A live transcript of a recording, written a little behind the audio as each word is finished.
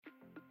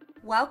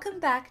Welcome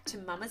back to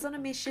Mamas on a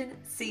Mission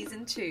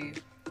Season 2.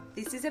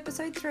 This is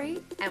episode 3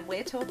 and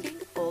we're talking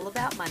all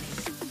about money.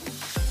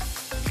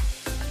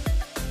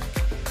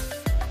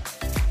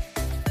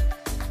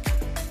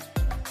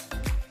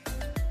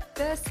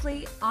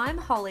 Firstly, I'm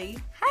Holly,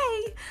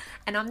 hey,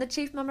 and I'm the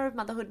Chief Mama of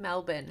Motherhood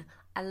Melbourne.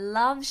 I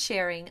love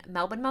sharing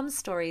Melbourne mums'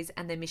 stories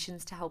and their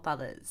missions to help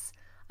others.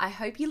 I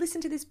hope you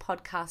listen to this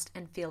podcast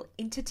and feel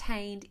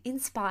entertained,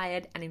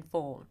 inspired, and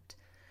informed.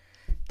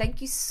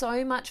 Thank you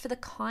so much for the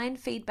kind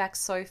feedback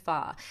so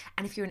far.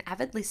 And if you're an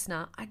avid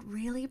listener, I'd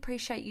really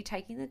appreciate you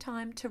taking the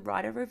time to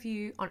write a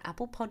review on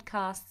Apple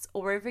Podcasts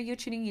or wherever you're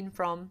tuning in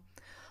from.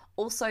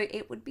 Also,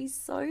 it would be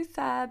so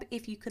fab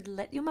if you could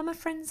let your mama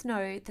friends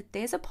know that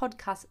there's a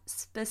podcast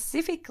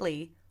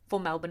specifically for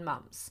Melbourne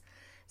mums.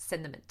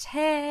 Send them a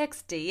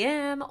text,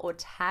 DM, or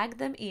tag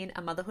them in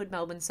a Motherhood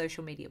Melbourne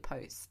social media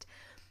post.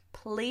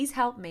 Please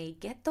help me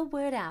get the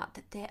word out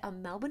that there are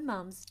Melbourne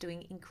mums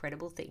doing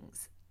incredible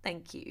things.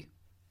 Thank you.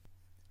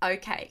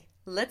 Okay,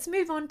 let's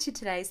move on to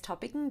today's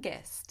topic and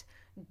guest.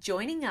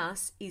 Joining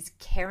us is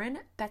Keren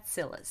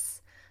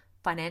Batsilis,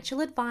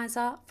 financial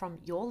advisor from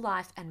Your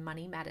Life and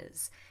Money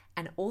Matters,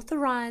 an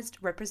authorized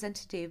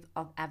representative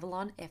of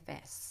Avalon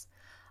FS.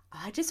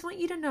 I just want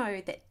you to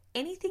know that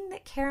anything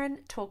that Keren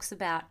talks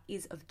about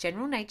is of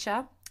general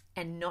nature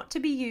and not to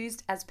be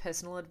used as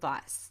personal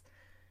advice.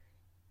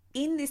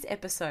 In this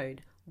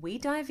episode, we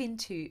dive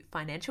into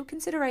financial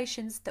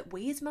considerations that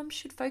we as mums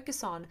should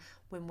focus on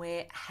when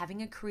we're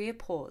having a career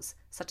pause,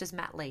 such as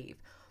mat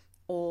leave,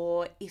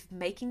 or if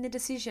making the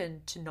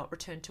decision to not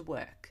return to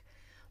work.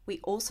 We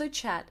also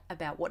chat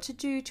about what to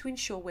do to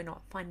ensure we're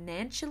not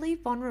financially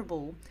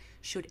vulnerable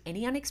should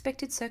any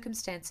unexpected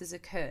circumstances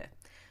occur,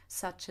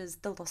 such as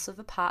the loss of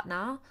a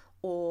partner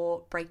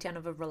or breakdown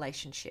of a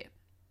relationship.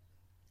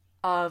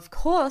 Of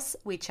course,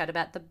 we chat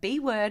about the B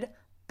word,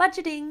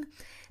 budgeting.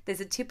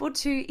 There's a tip or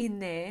two in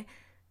there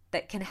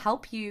that can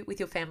help you with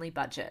your family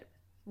budget.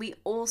 We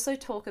also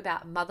talk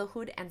about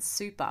motherhood and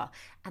super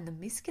and the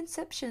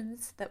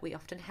misconceptions that we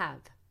often have.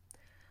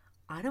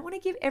 I don't want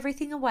to give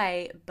everything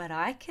away, but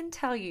I can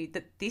tell you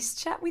that this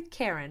chat with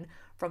Keren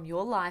from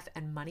Your Life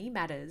and Money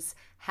Matters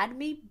had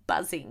me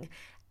buzzing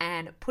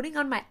and putting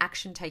on my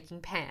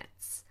action-taking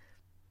pants.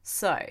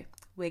 So,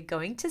 we're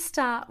going to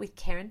start with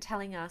Keren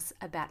telling us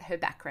about her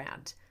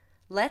background.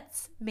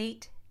 Let's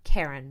meet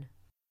Keren.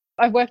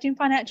 I've worked in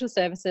financial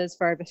services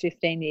for over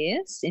 15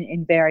 years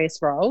in various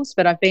roles,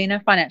 but I've been a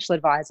financial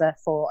advisor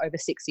for over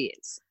 6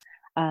 years.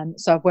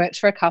 So I've worked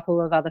for a couple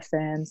of other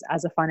firms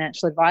as a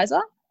financial advisor,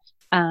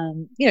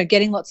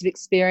 getting lots of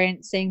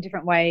experience, seeing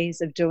different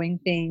ways of doing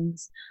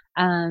things.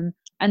 And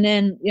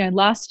then,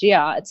 last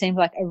year, it seemed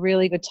like a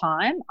really good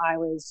time. I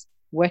was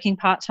working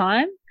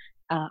part-time.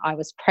 I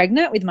was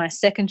pregnant with my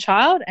second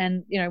child,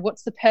 and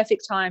what's the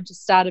perfect time to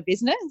start a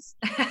business?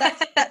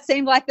 That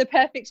seemed like the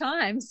perfect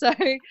time. So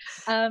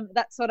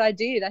that's what I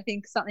did. I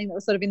think something that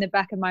was sort of in the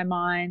back of my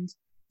mind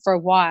for a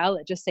while.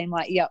 It just seemed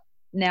like, yep,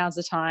 now's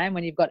the time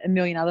when you've got a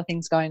million other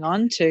things going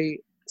on to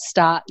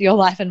start Your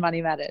Life and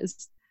Money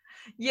Matters.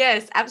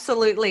 Yes,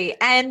 absolutely.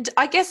 And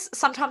I guess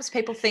sometimes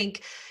people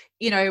think,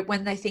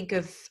 when they think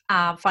of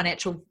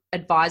financial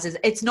advisors,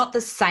 it's not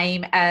the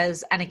same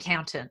as an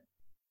accountant.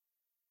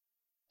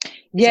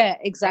 Yeah,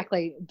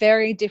 exactly.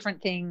 Very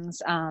different things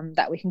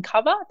that we can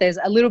cover. There's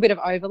a little bit of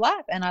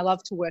overlap, and I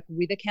love to work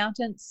with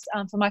accountants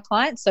for my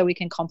clients so we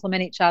can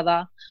complement each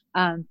other.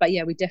 But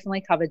yeah, we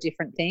definitely cover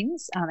different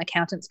things.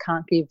 Accountants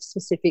can't give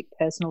specific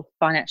personal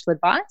financial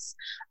advice,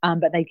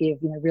 but they give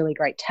really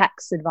great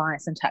tax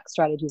advice and tax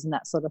strategies and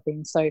that sort of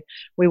thing. So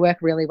we work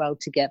really well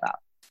together.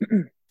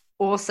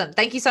 Awesome.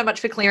 Thank you so much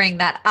for clearing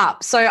that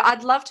up. So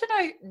I'd love to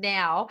know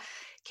now,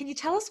 can you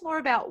tell us more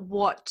about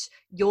what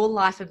Your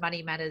Life and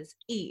Money Matters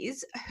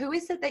is? Who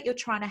is it that you're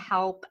trying to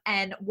help,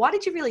 and why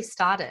did you really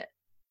start it?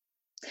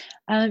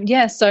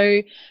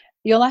 So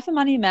Your Life and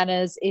Money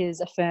Matters is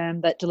a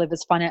firm that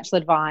delivers financial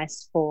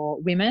advice for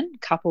women,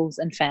 couples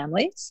and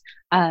families,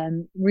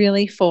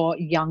 really for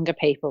younger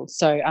people.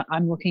 So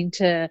I'm looking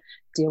to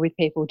deal with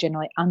people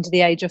generally under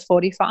the age of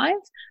 45,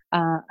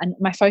 and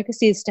my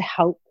focus is to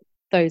help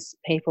those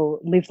people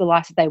live the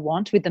life that they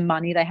want with the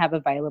money they have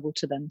available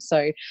to them. So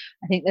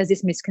I think there's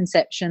this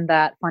misconception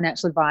that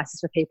financial advice is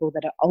for people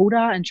that are older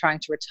and trying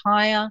to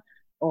retire,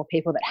 or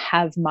people that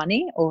have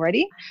money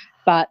already.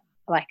 But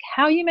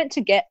how are you meant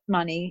to get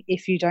money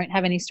if you don't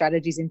have any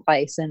strategies in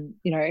place? And,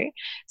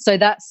 so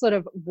that's sort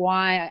of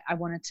why I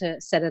wanted to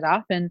set it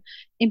up. And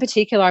in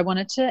particular, I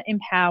wanted to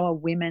empower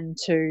women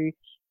to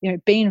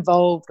be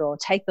involved or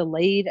take the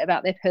lead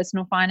about their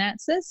personal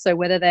finances. So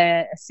whether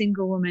they're a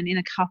single woman in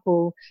a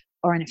couple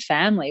or in a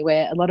family,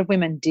 where a lot of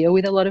women deal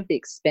with a lot of the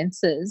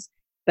expenses,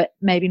 but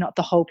maybe not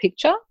the whole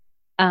picture.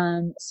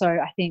 So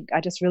I think I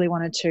just really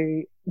wanted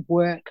to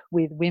work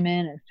with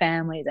women and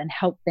families and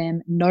help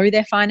them know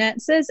their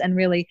finances and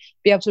really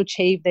be able to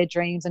achieve their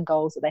dreams and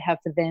goals that they have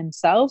for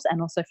themselves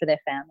and also for their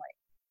family.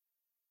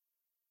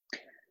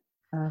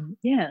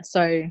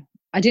 So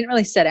I didn't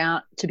really set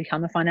out to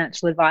become a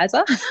financial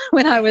advisor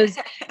when I was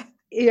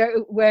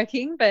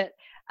working, but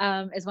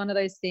is one of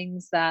those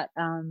things that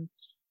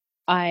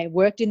I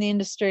worked in the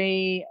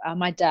industry.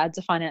 My dad's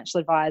a financial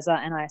advisor,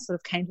 and I sort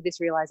of came to this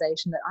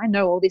realization that I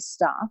know all this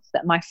stuff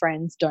that my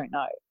friends don't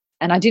know.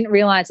 And I didn't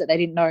realize that they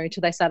didn't know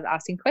until they started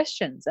asking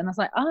questions. And I was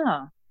like,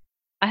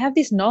 I have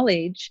this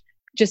knowledge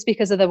just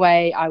because of the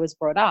way I was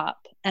brought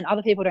up, and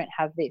other people don't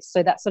have this.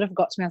 So that sort of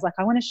got to me. I was like,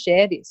 I want to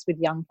share this with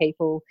young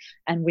people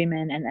and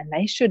women, and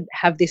they should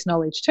have this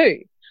knowledge too.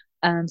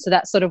 So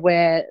that's sort of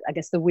where I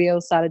guess the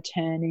wheels started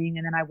turning.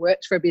 And then I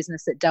worked for a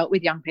business that dealt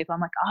with young people.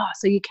 I'm like,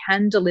 so you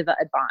can deliver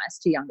advice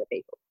to younger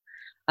people.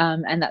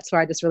 And that's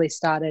where I just really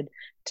started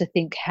to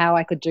think how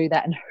I could do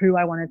that and who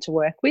I wanted to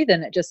work with.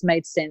 And it just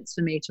made sense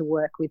for me to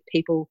work with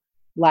people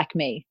like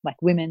me,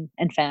 like women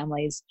and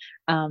families,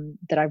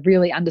 that I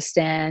really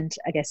understand,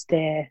 I guess,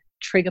 their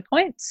trigger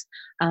points,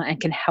 and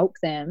can help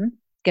them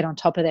get on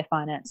top of their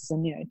finances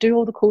and, do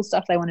all the cool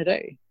stuff they want to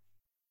do.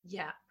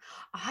 Yeah.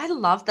 I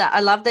love that. I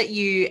love that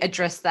you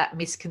address that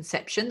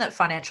misconception that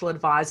financial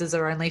advisors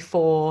are only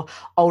for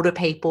older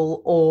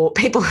people or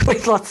people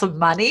with lots of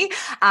money,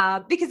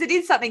 because it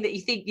is something that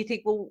you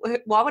think, well,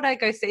 why would I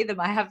go see them?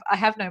 I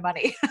have no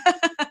money.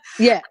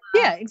 Yeah,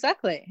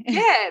 exactly.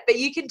 Yeah, but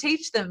you can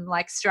teach them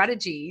like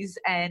strategies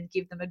and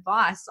give them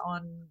advice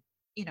on,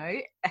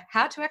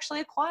 how to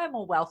actually acquire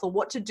more wealth or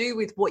what to do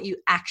with what you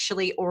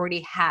actually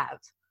already have.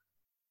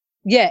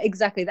 Yeah,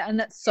 exactly. And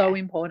that's so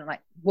important,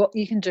 like what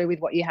you can do with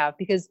what you have,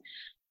 because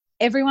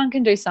everyone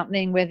can do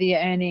something, whether you're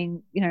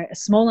earning, a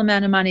small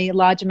amount of money, a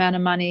large amount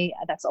of money.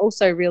 That's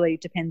also really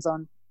depends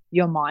on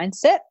your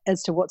mindset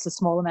as to what's a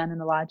small amount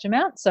and a large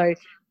amount. So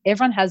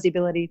everyone has the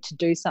ability to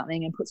do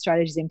something and put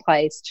strategies in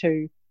place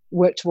to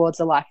work towards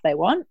the life they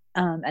want.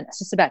 And it's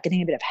just about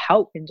getting a bit of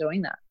help in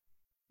doing that.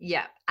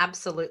 Yeah,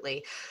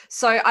 absolutely.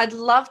 So I'd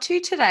love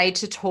today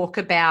to talk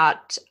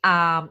about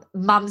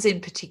mums in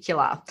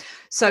particular.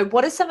 So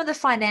what are some of the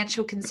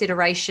financial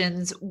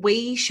considerations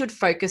we should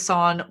focus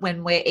on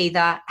when we're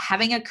either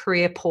having a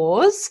career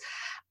pause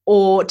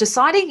or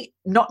deciding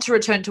not to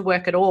return to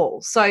work at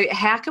all? So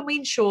how can we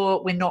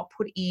ensure we're not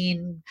put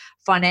in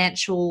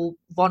financial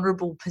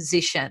vulnerable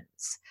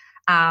positions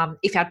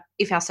if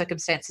our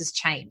circumstances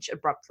change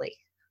abruptly?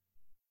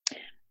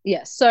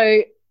 Yeah,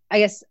 so I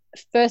guess,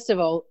 first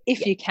of all,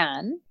 if you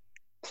can,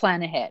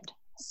 plan ahead.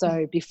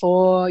 So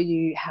before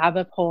you have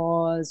a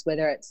pause,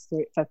 whether it's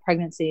for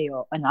pregnancy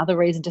or another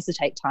reason, just to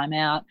take time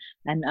out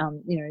and,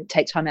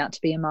 take time out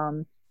to be a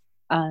mum,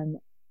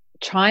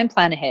 try and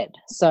plan ahead.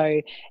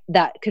 So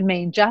that could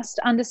mean just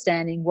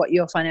understanding what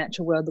your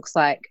financial world looks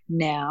like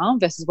now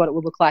versus what it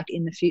will look like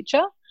in the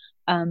future.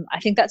 I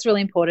think that's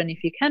really important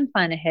if you can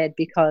plan ahead,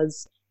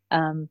 because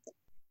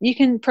you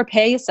can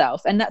prepare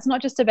yourself. And that's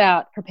not just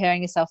about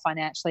preparing yourself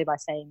financially by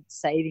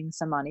saving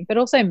some money, but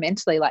also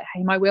mentally, like,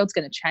 hey, my world's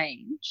going to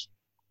change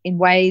in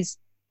ways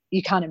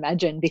you can't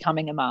imagine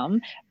becoming a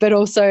mum, but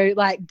also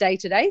like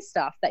day-to-day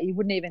stuff that you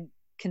wouldn't even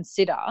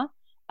consider.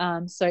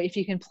 So if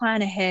you can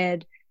plan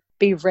ahead,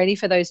 be ready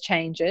for those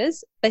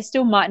changes, they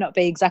still might not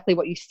be exactly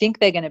what you think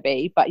they're going to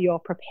be, but you're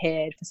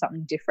prepared for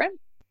something different.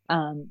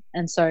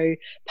 And so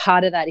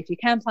part of that, if you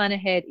can plan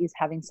ahead, is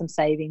having some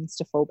savings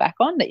to fall back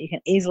on that you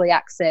can easily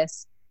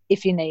access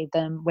if you need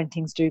them when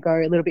things do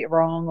go a little bit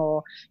wrong,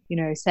 or,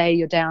 say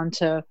you're down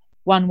to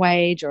one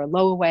wage or a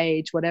lower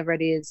wage, whatever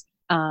it is,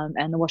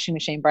 and the washing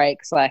machine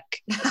breaks,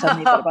 like suddenly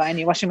you've got to buy a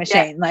new washing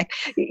machine. Yeah. Like,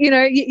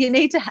 you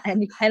need to,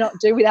 and you cannot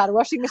do without a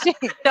washing machine.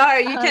 No,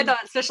 you cannot,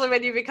 especially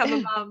when you become a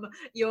mum,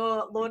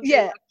 your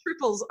laundry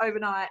triples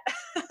overnight.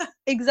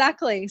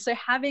 Exactly. So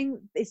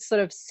having this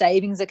sort of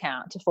savings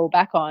account to fall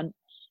back on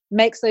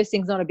makes those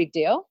things not a big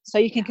deal. So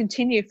you can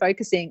continue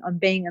focusing on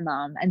being a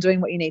mum and doing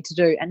what you need to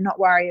do, and not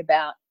worry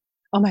about,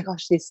 oh my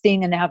gosh, this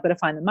thing, and now I've got to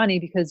find the money,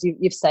 because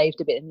you've saved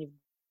a bit and you've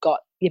got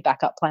your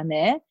backup plan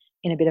there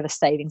in a bit of a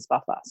savings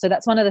buffer. So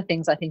that's one of the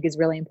things I think is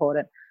really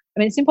important. I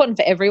mean, it's important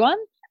for everyone,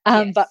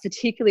 but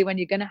particularly when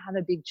you're going to have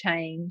a big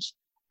change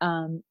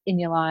in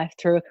your life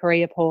through a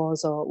career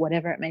pause or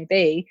whatever it may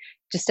be,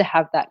 just to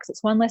have that, because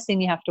it's one less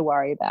thing you have to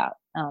worry about,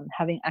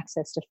 having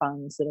access to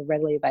funds that are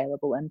readily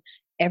available, and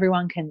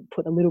everyone can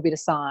put a little bit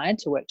aside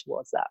to work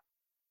towards that.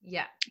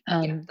 Yeah,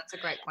 that's a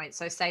great point.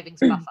 So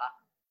savings buffer.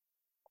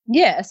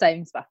 Yeah, a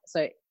savings buffer.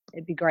 So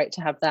it'd be great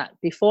to have that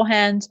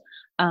beforehand.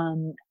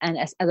 And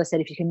as I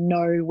said, if you can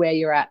know where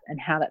you're at and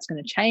how that's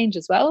going to change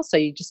as well, so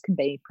you just can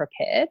be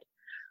prepared.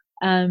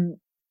 And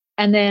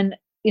then,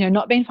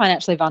 not being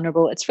financially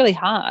vulnerable, it's really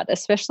hard,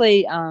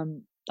 especially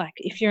like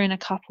if you're in a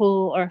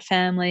couple or a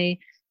family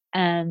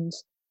and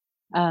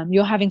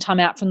you're having time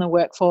out from the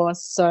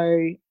workforce.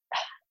 So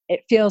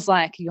it feels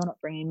like you're not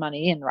bringing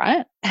money in,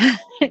 right?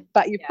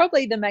 But you're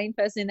probably the main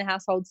person in the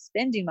household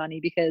spending money,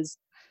 because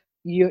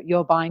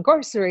you're buying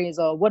groceries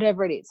or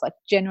whatever it is. Like,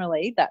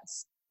 generally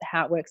that's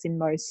how it works in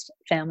most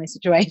family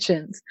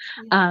situations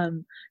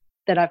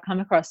that I've come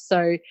across.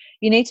 So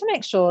you need to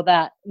make sure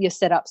that you're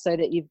set up so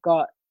that you've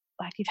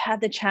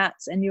had the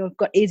chats and you've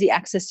got easy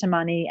access to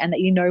money, and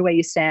that you know where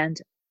you stand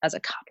as a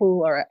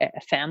couple or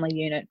a family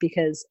unit,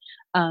 because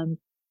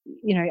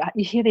you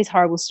hear these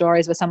horrible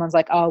stories where someone's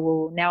like, oh,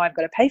 well, now I've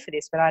got to pay for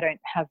this, but I don't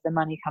have the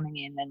money coming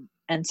in.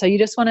 And so you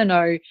just want to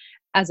know,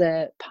 as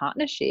a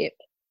partnership,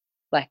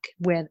 like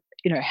where,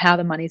 how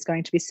the money is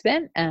going to be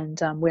spent, and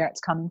where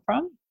it's coming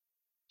from.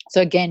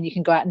 So again, you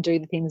can go out and do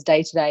the things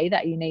day to day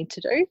that you need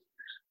to do.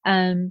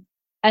 And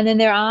then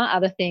there are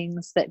other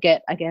things that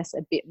get, I guess,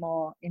 a bit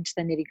more into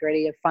the nitty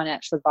gritty of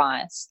financial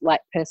advice, like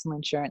personal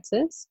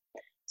insurances.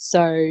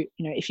 So,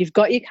 if you've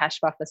got your cash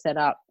buffer set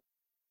up,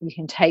 you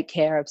can take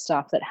care of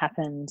stuff that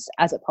happens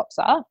as it pops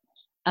up.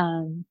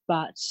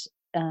 But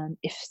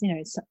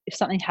if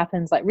something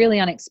happens like really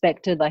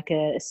unexpected, like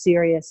a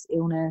serious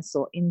illness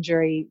or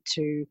injury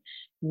to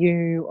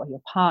you or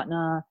your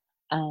partner,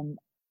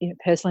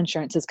 personal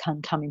insurances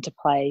can come into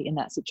play in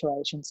that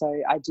situation. So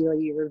ideally,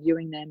 you're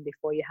reviewing them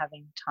before you're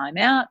having time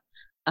out,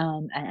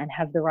 and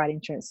have the right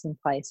insurance in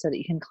place so that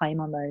you can claim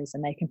on those,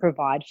 and they can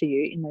provide for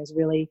you in those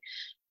really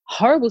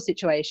horrible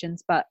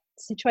situations, but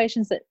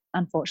situations that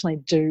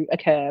unfortunately do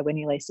occur when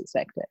you least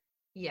expect it.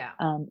 Yeah.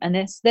 And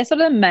there's sort of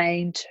the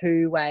main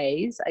two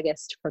ways, I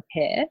guess, to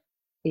prepare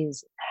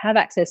is have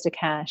access to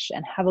cash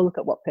and have a look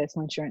at what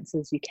personal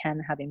insurances you can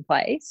have in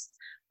place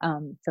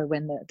for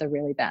when the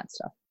really bad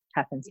stuff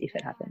happens, if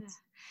it happens.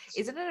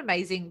 Isn't it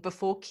amazing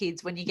before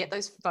kids when you get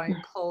those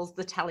phone calls,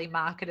 the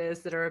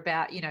telemarketers that are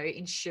about,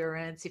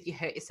 insurance, if you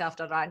hurt yourself,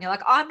 and you're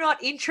like, I'm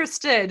not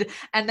interested.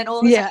 And then all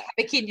of a sudden you have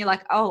a kid and you're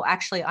like, oh,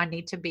 actually, I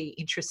need to be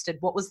interested.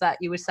 What was that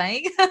you were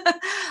saying?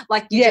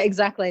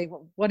 Exactly.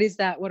 What is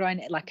that? What do I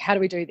need? Like, how do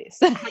we do this?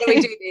 How do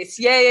we do this?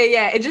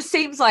 Yeah. It just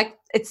seems like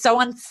it's so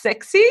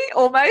unsexy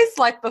almost,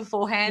 like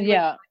beforehand.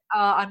 Yeah.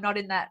 I'm not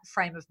in that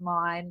frame of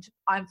mind.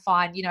 I'm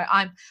fine.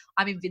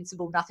 I'm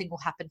invincible. Nothing will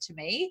happen to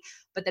me.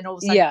 But then all of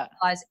a sudden you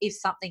realize if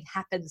something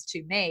happens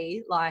to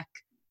me, like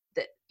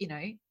that,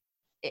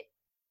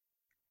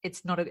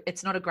 it's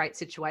not a great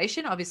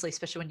situation, obviously,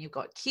 especially when you've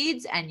got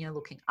kids and you're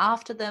looking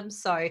after them.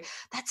 So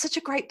that's such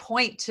a great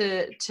point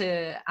to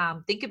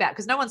think about,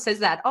 because no one says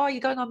that, oh,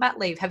 you're going on mat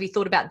leave, have you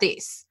thought about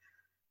this?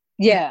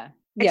 Yeah.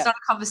 It's not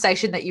a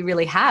conversation that you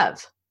really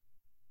have.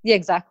 Yeah,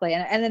 exactly.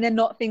 And then they're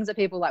not things that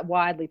people like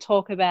widely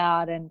talk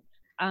about. And,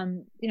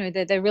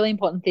 they're really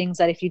important things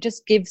that if you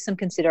just give some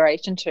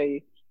consideration to,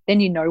 then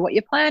you know what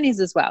your plan is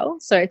as well.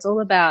 So it's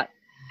all about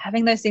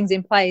having those things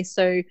in place.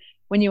 So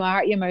when you are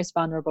at your most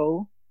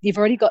vulnerable, you've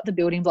already got the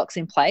building blocks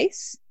in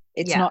place.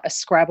 It's not a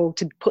scrabble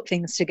to put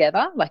things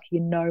together. Like,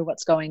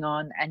 what's going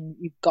on and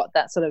you've got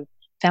that sort of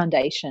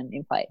foundation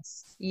in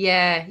place.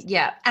 Yeah.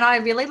 And I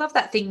really love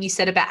that thing you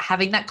said about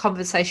having that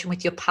conversation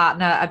with your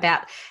partner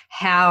about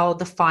how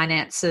the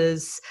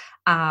finances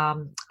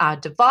are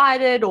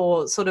divided,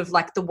 or sort of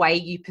like the way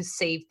you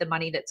perceive the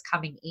money that's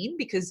coming in,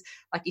 because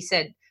like you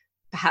said,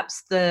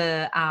 perhaps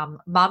the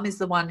mum is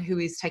the one who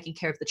is taking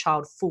care of the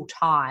child full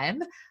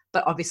time,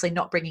 but obviously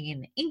not bringing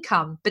in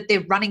income, but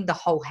they're running the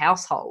whole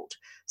household.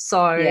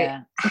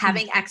 So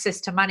having access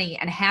to money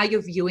and how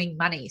you're viewing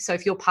money. So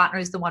if your partner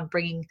is the one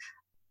bringing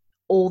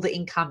all the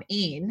income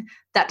in,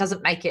 that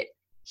doesn't make it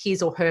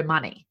his or her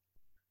money.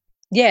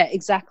 Yeah,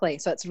 exactly.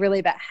 So it's really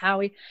about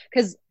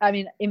because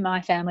in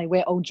my family,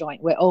 we're all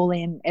joint, we're all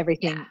in,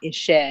 everything is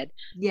shared,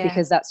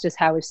 because that's just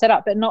how we've set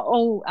up. But not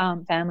all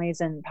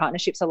families and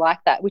partnerships are like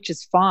that, which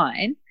is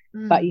fine.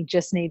 But you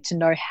just need to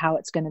know how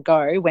it's going to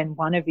go when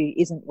one of you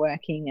isn't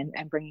working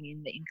and bringing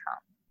in the income.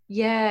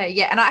 Yeah.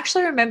 And I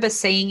actually remember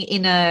seeing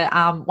in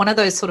a one of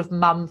those sort of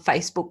mum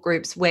Facebook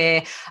groups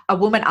where a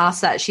woman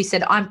asked that. She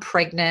said, I'm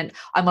pregnant.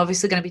 I'm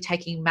obviously going to be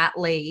taking mat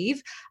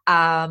leave,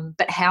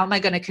 but how am I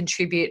going to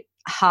contribute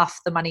half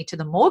the money to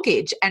the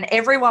mortgage? And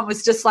everyone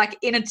was just like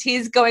in a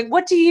tears going,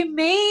 what do you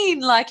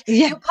mean? Like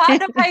your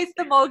partner pays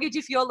the mortgage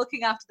if you're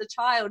looking after the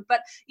child.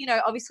 But,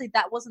 obviously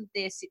that wasn't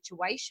their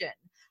situation.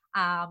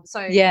 I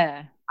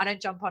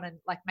don't jump on and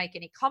like make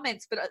any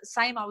comments, but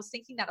same, I was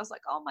thinking that I was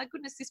like, oh my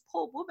goodness, this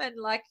poor woman,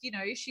 like,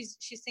 she's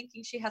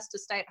thinking she has to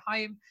stay at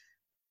home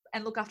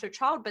and look after a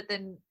child, but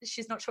then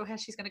she's not sure how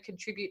she's going to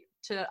contribute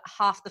to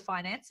half the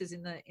finances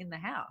in the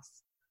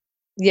house.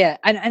 Yeah.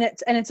 And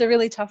it's a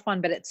really tough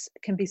one, but it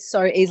can be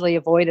so easily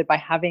avoided by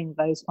having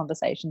those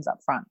conversations up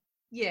front.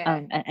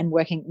 Yeah. And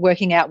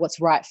working out what's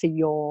right for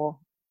your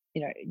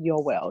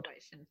world.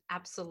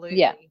 Absolutely.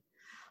 Yeah.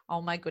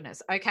 Oh my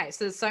goodness. Okay.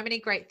 So there's so many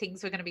great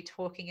things we're going to be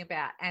talking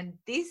about. And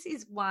this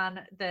is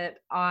one that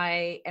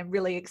I am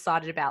really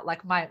excited about.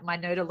 Like my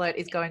nerd alert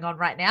is going on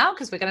right now,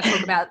 because we're going to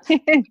talk about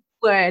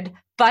word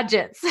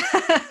budgets.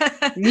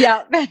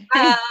 Yeah.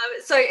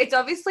 So it's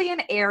obviously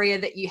an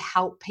area that you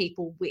help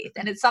people with,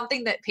 and it's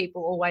something that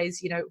people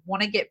always,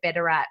 want to get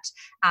better at.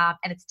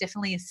 And it's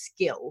definitely a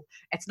skill.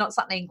 It's not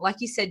something, like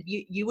you said,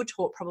 you were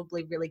taught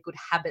probably really good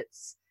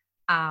habits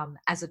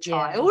as a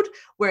child,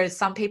 whereas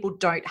some people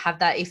don't have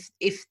that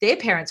if their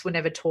parents were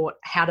never taught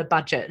how to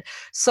budget.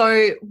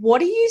 So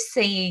what are you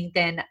seeing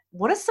then?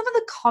 What are some of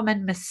the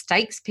common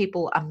mistakes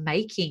people are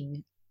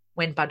making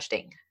when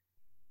budgeting?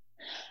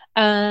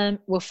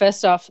 Well,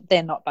 first off,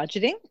 they're not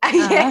budgeting.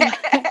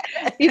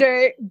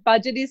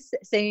 Budget is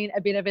seen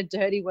a bit of a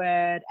dirty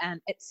word, and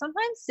it's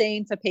sometimes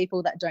seen for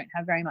people that don't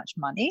have very much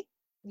money.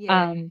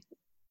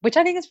 which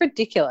I think is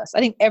ridiculous. I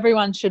think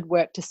everyone should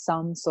work to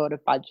some sort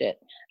of budget,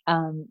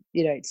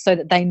 so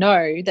that they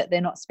know that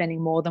they're not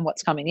spending more than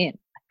what's coming in.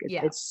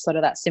 Yeah. It's sort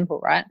of that simple,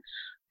 right?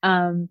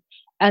 And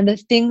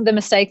the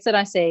mistakes that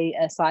I see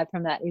aside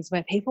from that is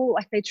where people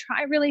they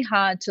try really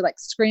hard to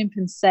scrimp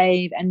and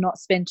save and not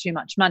spend too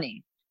much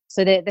money.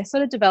 So they're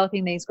sort of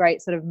developing these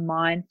great sort of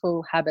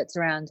mindful habits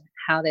around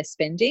how they're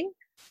spending,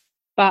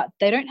 but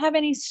they don't have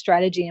any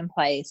strategy in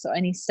place or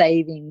any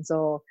savings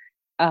or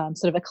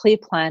sort of a clear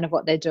plan of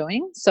what they're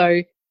doing.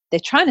 So they're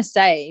trying to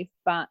save,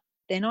 but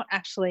they're not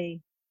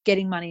actually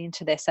getting money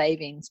into their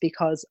savings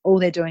because all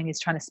they're doing is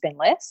trying to spend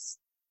less.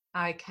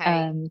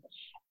 Okay.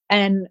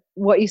 And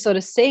what you sort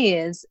of see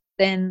is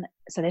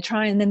so they're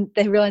trying, and then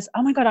they realize,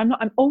 oh my God,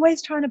 I'm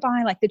always trying to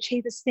buy the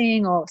cheapest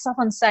thing or stuff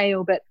on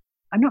sale, but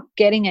I'm not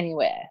getting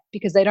anywhere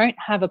because they don't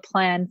have a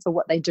plan for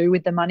what they do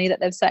with the money that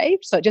they've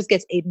saved. So it just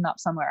gets eaten up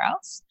somewhere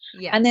else.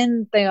 Yeah. And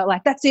then they are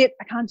like, that's it.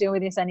 I can't deal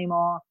with this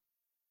anymore.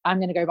 I'm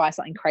going to go buy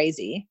something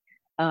crazy.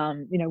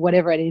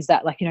 Whatever it is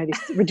that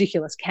this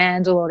ridiculous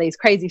candle or these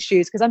crazy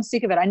shoes, because I'm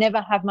sick of it. I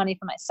never have money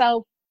for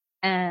myself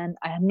and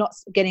I am not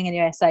getting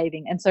anywhere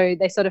saving. And so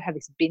they sort of have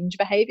this binge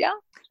behavior.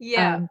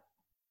 Yeah.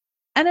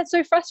 And it's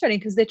so frustrating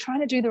because they're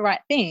trying to do the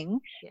right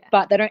thing,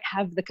 but they don't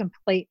have the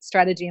complete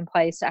strategy in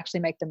place to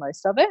actually make the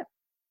most of it.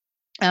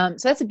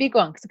 So that's a big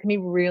one because it can be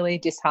really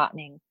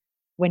disheartening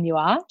when you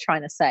are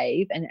trying to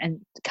save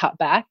and cut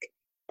back,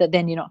 that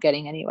then you're not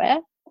getting anywhere.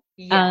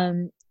 Yeah.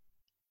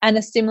 And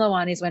a similar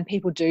one is when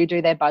people do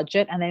their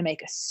budget and they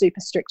make a super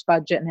strict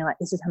budget and they're like,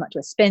 this is how much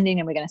we're spending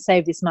and we're going to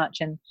save this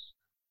much. And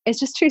it's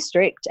just too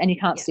strict and you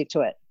can't stick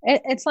to it.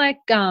 It's like,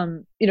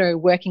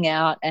 working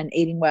out and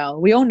eating well.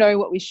 We all know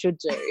what we should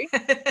do.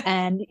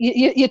 And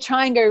you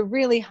try and go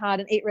really hard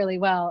and eat really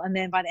well. And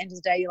then by the end of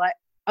the day, you're like,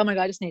 oh my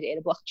God, I just need to eat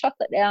a block of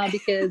chocolate now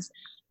because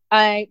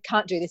I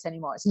can't do this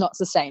anymore. It's not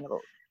sustainable.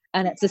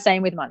 And it's the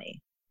same with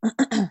money.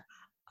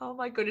 Oh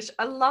my goodness.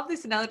 I love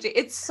this analogy.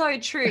 It's so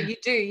true. You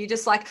do. You're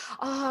just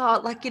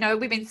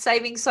we've been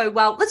saving so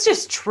well. Let's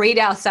just treat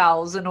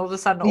ourselves. And all of a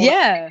sudden, all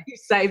you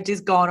saved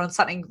is gone on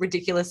something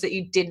ridiculous that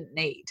you didn't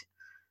need.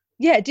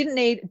 Yeah.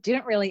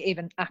 Didn't really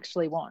even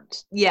actually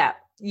want. Yeah.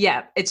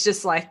 Yeah. It's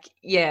just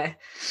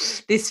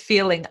this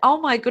feeling.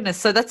 Oh my goodness.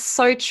 So that's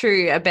so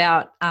true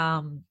about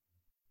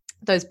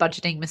those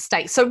budgeting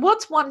mistakes. So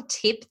what's one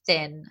tip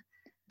then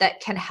that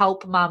can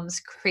help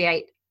mums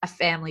create a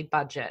family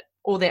budget?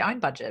 Or their own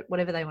budget,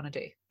 whatever they want to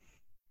do.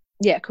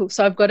 Yeah, cool.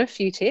 So I've got a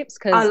few tips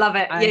because I love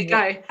it.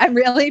 Go. I'm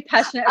really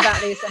passionate about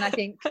this, and I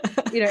think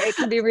it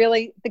can be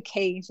really the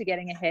key to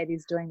getting ahead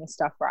is doing this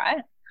stuff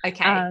right.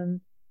 Okay.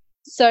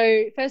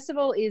 So first of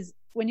all, is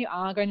when you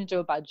are going to do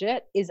a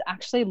budget, is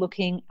actually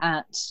looking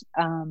at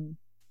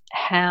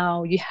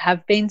how you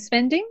have been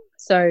spending.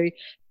 So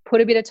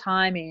put a bit of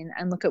time in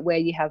and look at where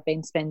you have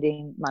been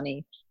spending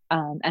money.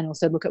 And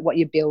also look at what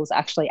your bills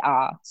actually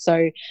are.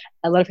 So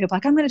a lot of people are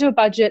like, I'm going to do a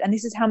budget and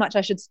this is how much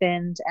I should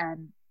spend,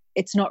 and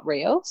it's not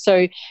real.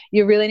 So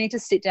you really need to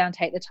sit down,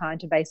 take the time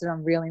to base it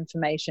on real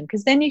information,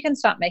 because then you can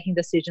start making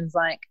decisions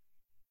like,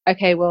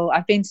 okay, well,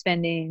 I've been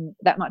spending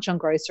that much on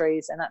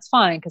groceries and that's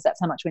fine because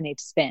that's how much we need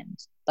to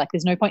spend.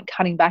 There's no point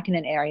cutting back in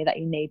an area that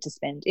you need to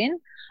spend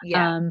in.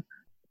 Yeah.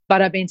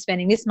 But I've been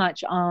spending this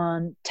much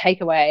on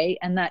takeaway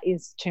and that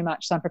is too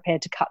much, so I'm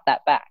prepared to cut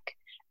that back.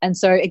 And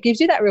so it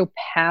gives you that real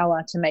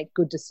power to make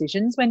good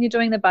decisions when you're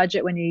doing the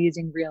budget, when you're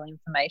using real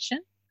information.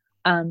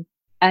 And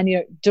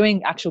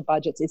doing actual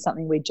budgets is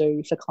something we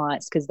do for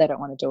clients because they don't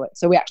want to do it.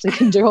 So we actually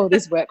can do all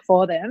this work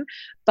for them.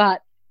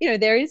 But,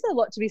 there is a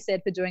lot to be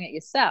said for doing it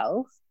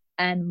yourself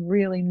and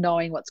really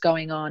knowing what's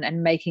going on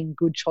and making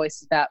good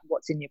choices about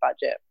what's in your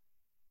budget.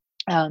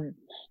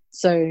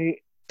 So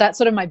that's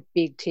sort of my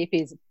big tip,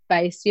 is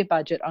base your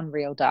budget on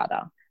real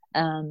data.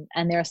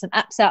 And there are some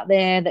apps out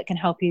there that can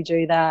help you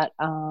do that.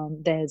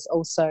 There's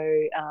also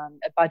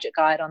a budget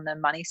guide on the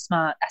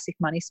ASIC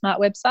Money Smart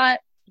website.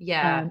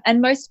 Yeah.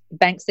 And most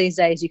banks these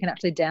days, you can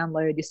actually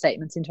download your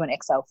statements into an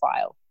Excel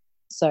file.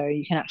 So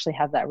you can actually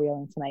have that real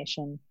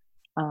information,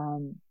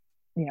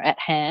 at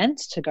hand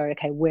to go,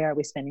 okay, where are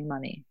we spending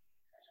money?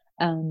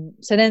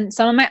 So then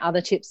some of my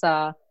other tips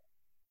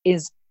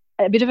is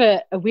a bit of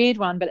a weird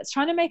one, but it's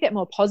trying to make it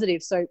more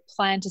positive. So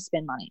plan to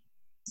spend money.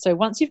 So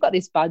once you've got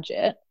this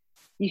budget,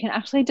 you can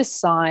actually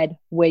decide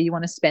where you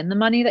want to spend the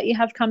money that you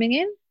have coming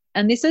in.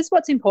 And this is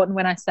what's important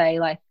when I say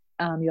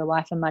your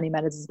life and money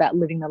matters is about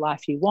living the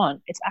life you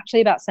want. It's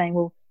actually about saying,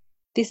 well,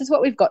 this is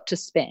what we've got to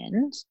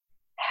spend.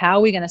 How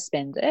are we going to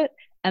spend it?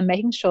 And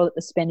making sure that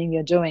the spending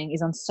you're doing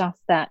is on stuff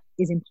that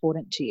is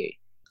important to you.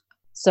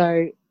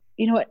 So,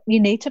 you know what? You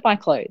need to buy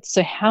clothes.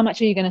 So how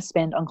much are you going to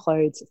spend on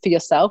clothes for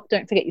yourself?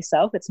 Don't forget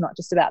yourself. It's not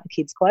just about the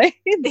kids' clothes.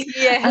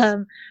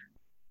 Yes.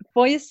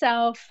 For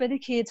yourself, for the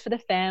kids, for the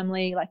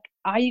family,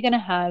 are you going to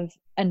have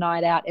a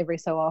night out every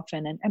so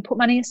often and put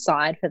money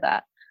aside for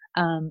that?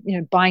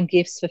 Buying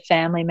gifts for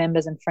family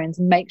members and friends,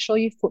 and make sure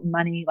you've put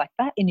money like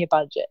that in your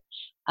budget.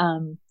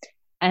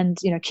 And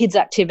kids'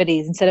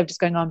 activities, instead of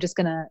just going, I'm just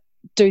going to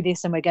do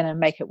this and we're going to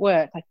make it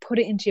work. Like, put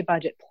it into your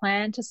budget,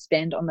 plan to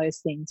spend on those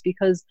things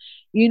because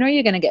you know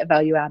you're going to get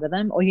value out of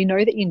them, or you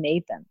know that you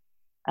need them.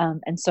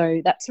 And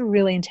so that's a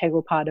really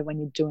integral part of when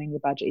you're doing your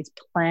budget, is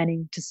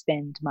planning to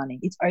spend money.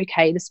 It's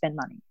okay to spend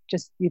money.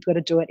 Just, you've got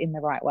to do it in the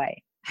right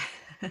way.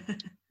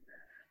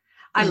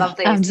 I love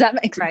this. Does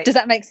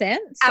that make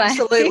sense?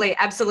 Absolutely.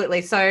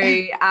 Absolutely. So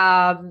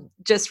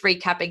just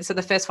recapping. So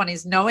the first one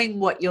is knowing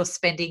what you're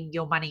spending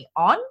your money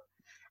on.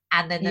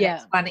 And then the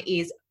next one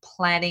is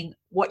planning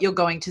what you're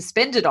going to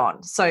spend it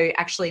on. So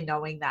actually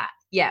knowing that.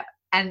 Yeah.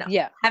 And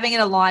having it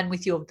align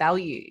with your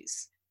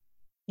values.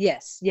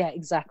 Yes. Yeah,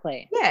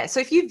 exactly. Yeah. So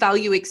if you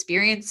value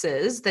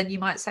experiences, then you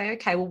might say,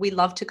 okay, well, we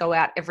love to go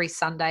out every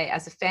Sunday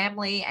as a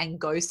family and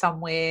go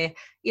somewhere,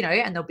 you know,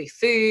 and there'll be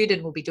food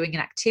and we'll be doing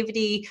an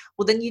activity.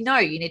 Well, then, you know,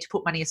 you need to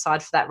put money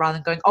aside for that rather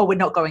than going, oh, we're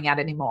not going out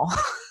anymore.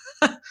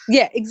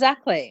 Yeah,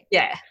 exactly.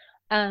 Yeah.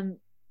 And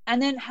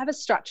then have a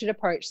structured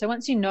approach. So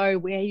once you know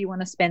where you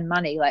want to spend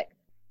money, like,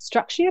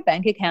 structure your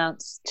bank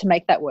accounts to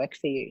make that work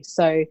for you.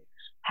 So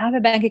have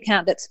a bank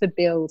account that's for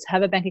bills,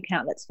 have a bank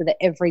account that's for the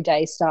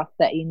everyday stuff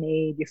that you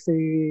need, your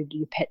food,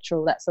 your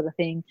petrol, that sort of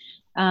thing.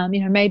 You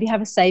know, maybe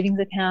have a savings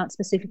account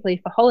specifically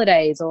for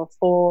holidays or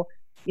for,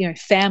 you know,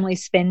 family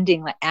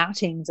spending, like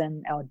outings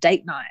or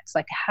date nights.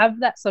 Like, have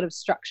that sort of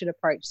structured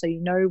approach so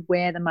you know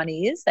where the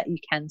money is that you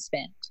can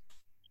spend.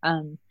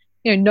 You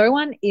know, no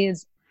one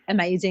is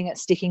amazing at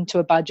sticking to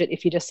a budget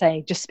if you just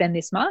say, just spend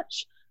this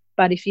much.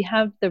 But if you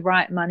have the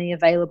right money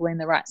available in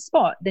the right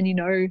spot, then you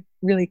know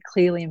really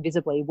clearly and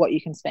visibly what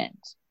you can spend.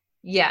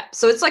 Yeah.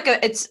 So it's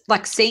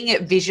like seeing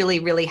it visually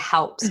really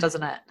helps,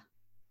 doesn't it?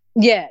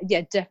 Yeah,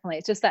 definitely.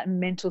 It's just that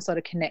mental sort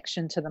of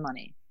connection to the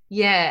money.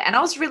 Yeah. And I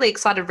was really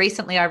excited.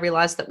 Recently, I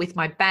realized that with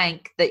my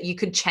bank that you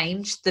could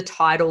change the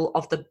title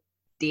of the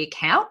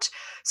account.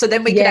 So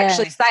then we could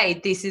actually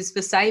say, this is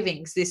for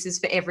savings, this is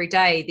for every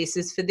day, this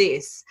is for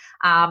this.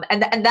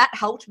 And that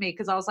helped me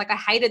because I was like, I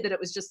hated that it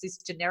was just this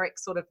generic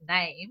sort of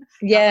name.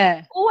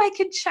 Yeah. I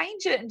can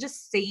change it. And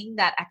just seeing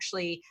that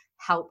actually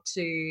helped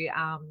to,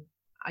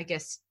 I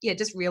guess,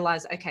 just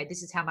realize, okay,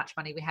 this is how much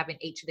money we have in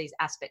each of these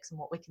aspects and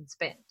what we can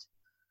spend.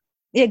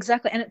 Yeah,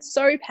 exactly. And it's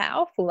so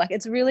powerful. Like,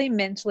 it's really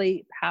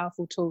mentally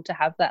powerful tool to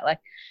have that. Like,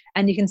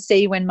 and you can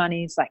see when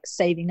money's like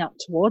saving up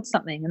towards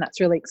something, and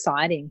that's really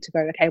exciting to go,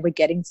 okay, we're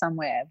getting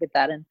somewhere with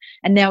that. And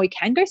now we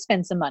can go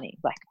spend some money.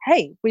 Like,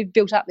 hey, we've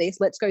built up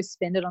this, let's go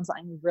spend it on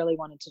something we really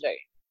wanted to do.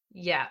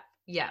 Yeah.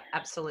 Yeah,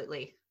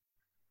 absolutely.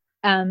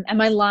 And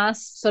my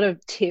last sort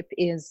of tip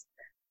is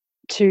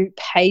to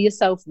pay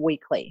yourself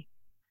weekly.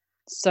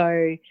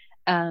 So,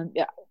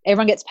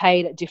 everyone gets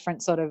paid at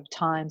different sort of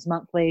times,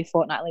 monthly,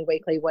 fortnightly,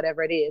 weekly,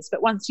 whatever it is.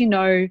 But once you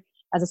know,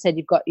 as I said,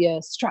 you've got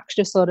your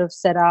structure sort of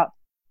set up,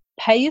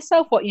 pay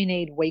yourself what you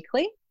need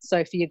weekly.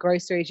 So for your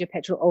groceries, your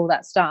petrol, all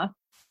that stuff,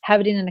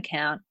 have it in an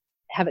account,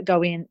 have it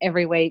go in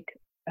every week,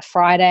 a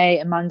Friday,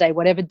 a Monday,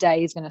 whatever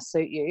day is going to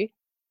suit you.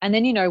 And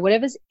then, you know,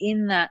 whatever's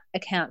in that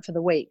account for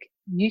the week,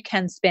 you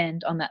can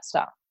spend on that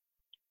stuff.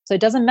 So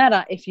it doesn't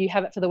matter if you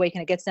have it for the week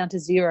and it gets down to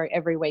zero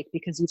every week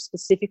because you've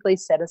specifically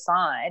set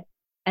aside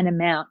an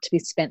amount to be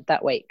spent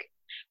that week.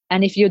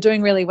 And if you're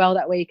doing really well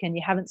that week and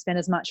you haven't spent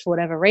as much for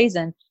whatever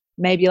reason,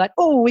 maybe you're like,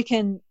 oh, we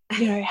can,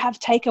 you know, have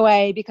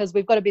takeaway because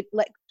we've got a bit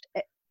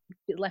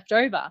left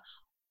over.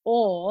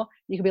 Or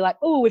you could be like,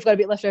 oh, we've got a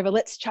bit left over,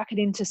 let's chuck it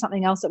into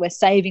something else that we're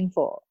saving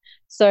for.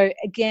 So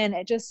again,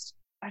 it just,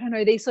 I don't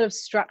know, these sort of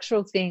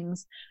structural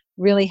things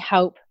really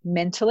help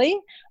mentally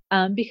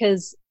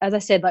because, as I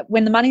said, like,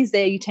 when the money's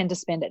there, you tend to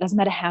spend it. It doesn't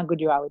matter how good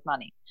you are with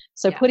money.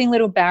 So putting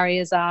little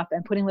barriers up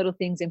and putting little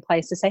things in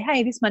place to say,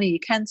 hey, this money you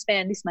can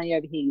spend, this money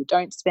over here you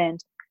don't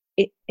spend,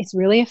 it's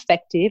really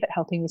effective at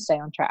helping you stay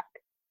on track.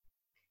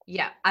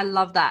 Yeah, I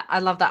love that.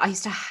 I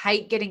used to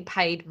hate getting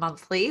paid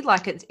monthly.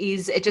 Like,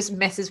 it just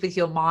messes with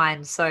your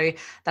mind. So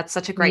that's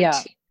such a great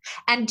tip.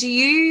 And do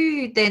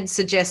you then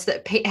suggest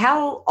that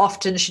how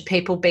often should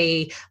people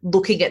be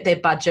looking at their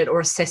budget or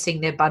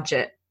assessing their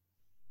budget?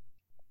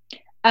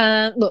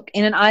 Look,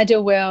 in an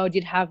ideal world,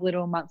 you'd have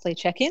little monthly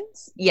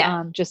check-ins,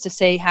 just to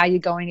see how you're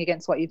going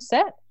against what you've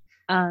set.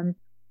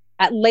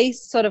 At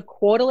least sort of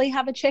quarterly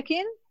have a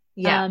check-in,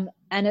 and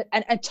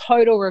a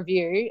total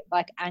review,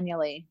 like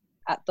annually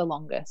at the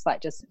longest,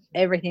 like just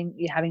everything,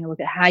 you're having a look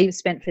at how you've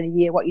spent for the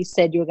year, what you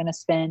said you were going to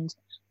spend.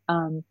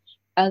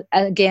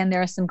 Again,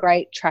 there are some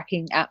great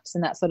tracking apps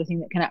and that sort of thing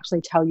that can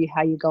actually tell you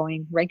how you're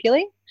going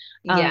regularly.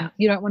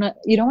 You don't want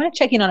to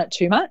check in on it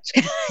too much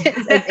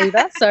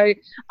either. So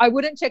I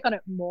wouldn't check on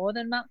it more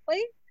than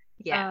monthly.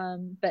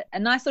 But a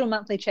nice little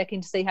monthly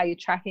check-in to see how you're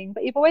tracking.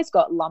 But you've always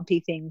got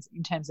lumpy things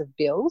in terms of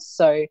bills.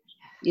 So,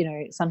 you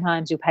know,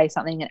 sometimes you'll pay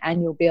something an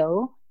annual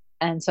bill,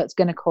 and so it's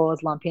going to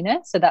cause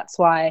lumpiness. So that's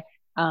why,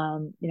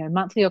 you know,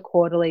 monthly or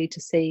quarterly to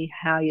see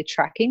how you're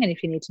tracking and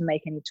if you need to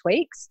make any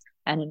tweaks,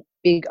 and a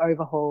big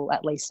overhaul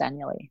at least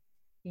annually.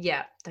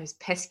 Yeah, those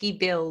pesky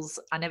bills.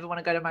 I never want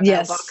to go to my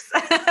mailbox.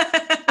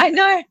 I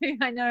know.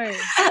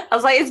 I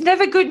was like, it's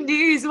never good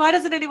news. Why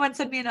doesn't anyone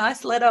send me a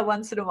nice letter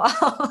once in a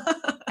while?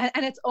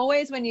 And it's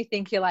always when you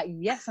think you're like,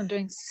 yes, I'm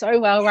doing so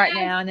well right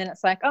now. And then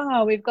it's like,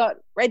 oh, we've got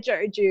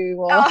rego due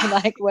or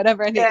like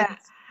whatever it is.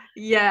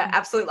 Yeah,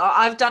 absolutely.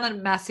 I've done a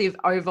massive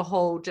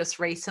overhaul just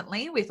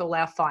recently with all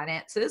our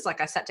finances.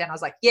 Like I sat down, I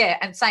was like, yeah,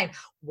 and same.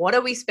 What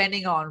are we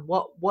spending on?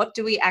 What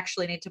do we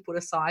actually need to put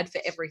aside for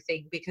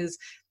everything? Because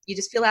you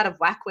just feel out of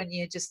whack when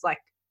you're just like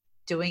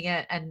doing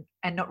it and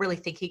not really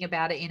thinking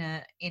about it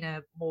in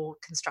a more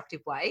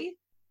constructive way.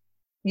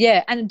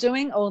 Yeah, and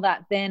doing all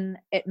that, then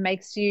it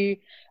makes you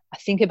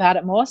think about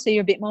it more. So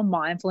you're a bit more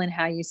mindful in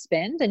how you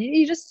spend, and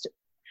you just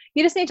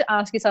need to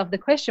ask yourself the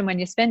question when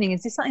you're spending: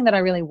 is this something that I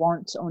really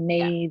want or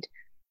need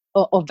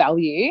or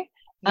value?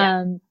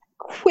 Yeah.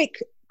 Quick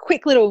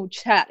little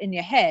chat in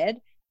your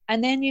head,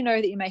 and then you know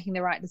that you're making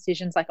the right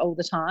decisions like all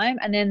the time,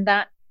 and then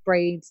that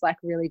breeds like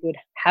really good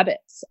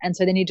habits. And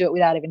so then you do it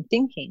without even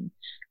thinking,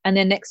 and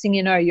then next thing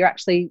you know, you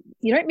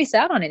don't miss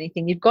out on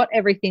anything. You've got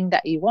everything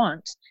that you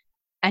want,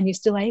 and you're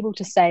still able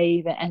to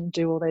save and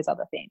do all those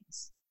other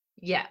things.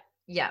 Yeah,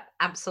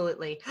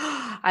 absolutely.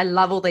 I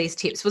love all these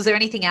tips. Was there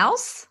anything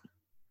else?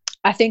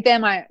 I think they're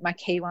my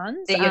key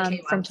ones. They're your key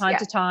ones, from time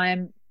to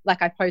time,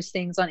 like I post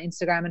things on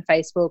Instagram and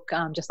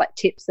Facebook, just like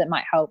tips that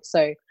might help.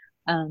 So,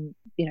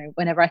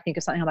 whenever I think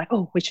of something, I'm like,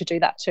 oh, we should do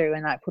that too.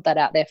 And I put that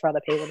out there for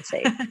other people to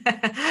see.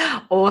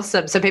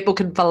 Awesome. So people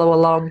can follow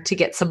along to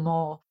get some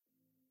more.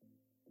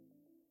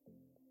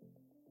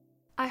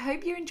 I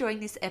hope you're enjoying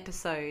this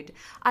episode.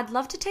 I'd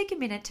love to take a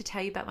minute to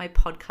tell you about my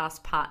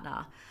podcast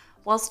partner.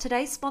 Whilst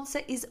today's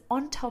sponsor is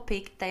on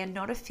topic, they are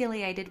not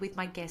affiliated with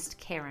my guest,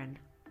 Karen.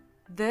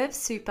 Verve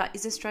Super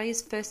is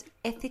Australia's first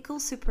ethical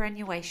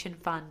superannuation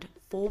fund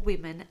for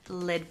women,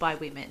 led by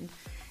women.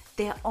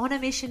 They're on a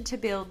mission to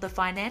build the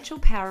financial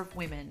power of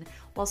women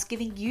whilst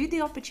giving you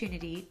the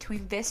opportunity to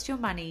invest your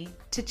money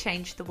to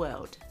change the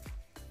world.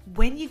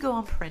 When you go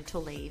on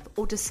parental leave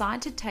or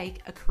decide to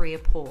take a career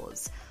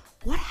pause,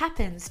 what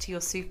happens to your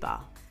super?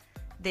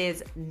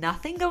 There's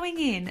nothing going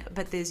in,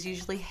 but there's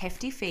usually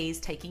hefty fees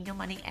taking your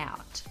money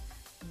out.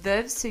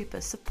 Verve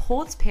Super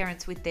supports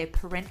parents with their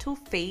parental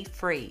fee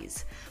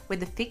freeze, where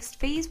the fixed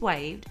fee is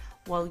waived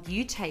while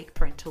you take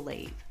parental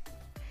leave.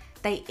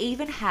 They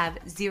even have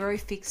zero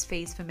fixed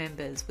fees for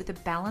members with a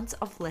balance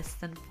of less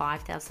than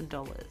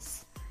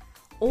 $5,000.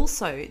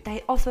 Also,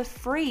 they offer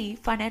free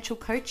financial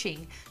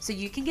coaching so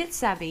you can get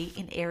savvy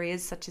in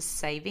areas such as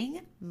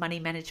saving, money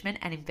management,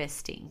 and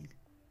investing.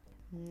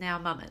 Now,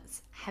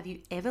 mamas, have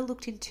you ever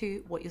looked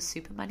into what your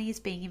super money is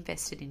being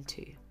invested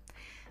into?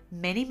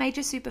 Many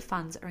major super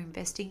funds are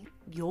investing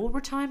your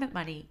retirement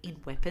money in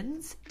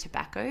weapons,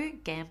 tobacco,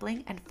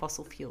 gambling, and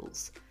fossil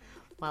fuels.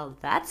 Well,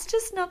 that's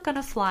just not going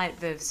to fly at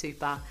Verve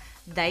Super.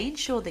 They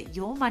ensure that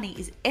your money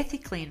is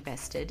ethically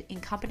invested in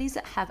companies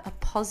that have a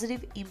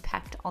positive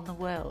impact on the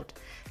world,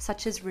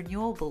 such as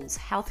renewables,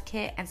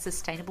 healthcare, and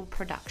sustainable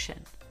production.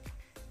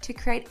 To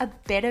create a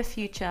better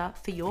future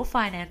for your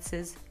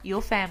finances,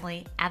 your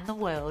family, and the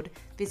world,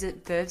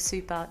 visit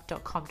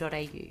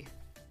vervesuper.com.au.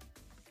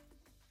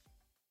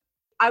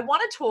 I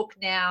want to talk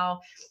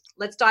now.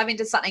 Let's dive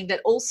into something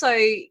that also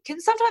can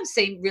sometimes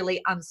seem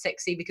really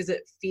unsexy because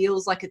it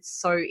feels like it's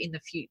so in the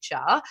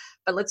future.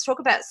 But let's talk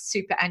about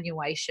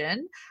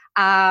superannuation.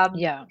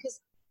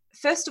 Because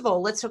first of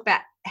all, let's talk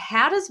about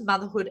how does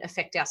motherhood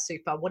affect our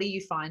super? What are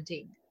you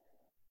finding?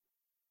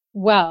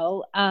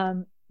 Well,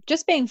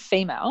 just being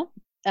female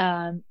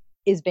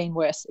is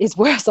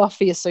worse off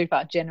for your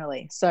super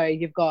generally. So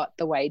you've got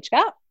the wage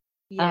gap,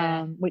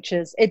 which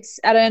it's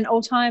at an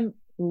all-time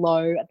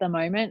low at the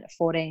moment,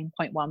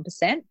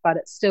 14.1%, but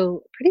it's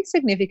still a pretty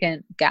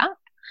significant gap.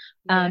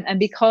 And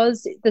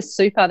because the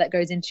super that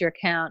goes into your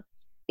account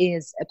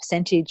is a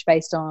percentage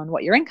based on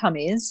what your income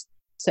is,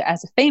 so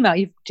as a female,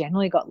 you've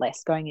generally got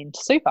less going into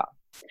super.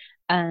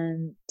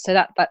 And so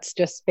that's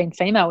just being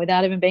female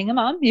without even being a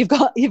mum. You've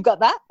got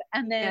that.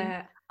 And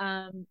then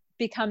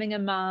becoming a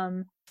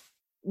mum,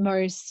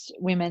 most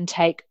women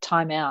take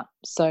time out.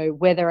 So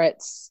whether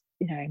it's,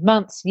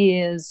 months,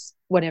 years,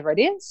 whatever it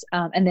is,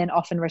 and then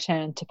often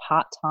return to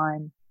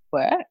part-time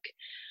work.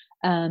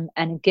 And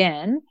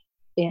again,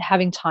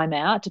 having time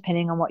out,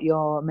 depending on what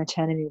your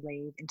maternity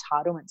leave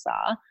entitlements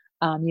are,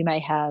 you may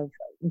have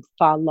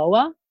far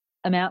lower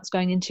amounts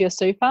going into your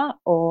super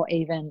or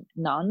even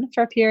none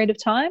for a period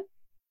of time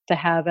for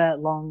however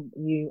long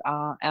you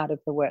are out of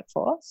the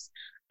workforce.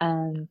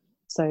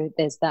 So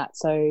there's that.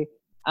 So,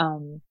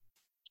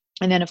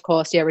 and then, of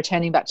course,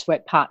 returning back to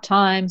work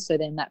part-time. So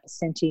then that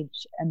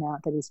percentage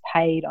amount that is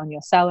paid on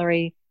your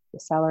salary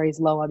is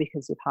lower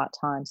because you're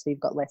part-time. So you've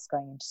got less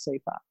going into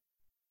super.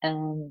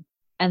 And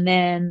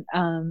then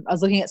I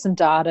was looking at some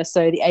data.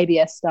 So the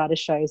ABS data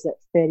shows that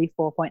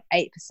 34.8%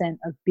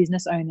 of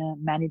business owner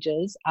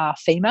managers are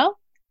female,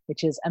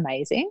 which is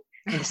amazing.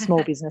 And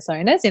small business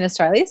owners in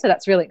Australia. So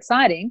that's really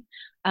exciting.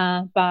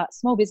 But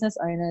small business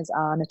owners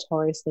are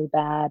notoriously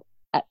bad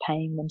at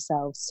paying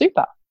themselves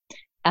super.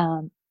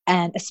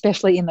 And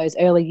especially in those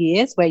early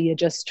years where you're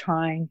just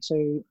trying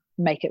to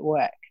make it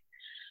work.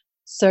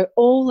 So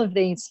all of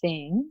these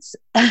things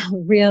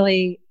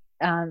really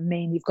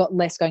mean you've got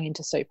less going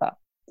into super.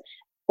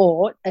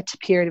 or a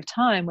period of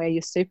time where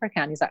your super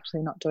account is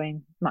actually not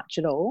doing much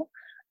at all,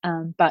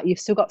 but you've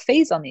still got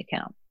fees on the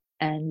account,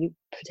 and you've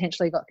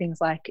potentially got things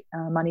like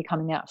money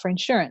coming out for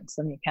insurance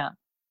on the account,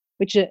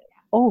 which are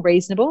all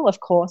reasonable. Of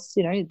course,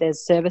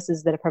 there's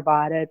services that are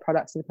provided,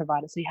 products that are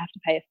provided, so you have to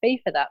pay a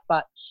fee for that,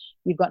 but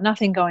you've got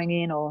nothing going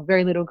in or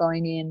very little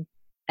going in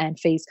and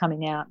fees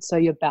coming out. So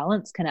your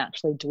balance can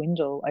actually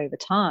dwindle over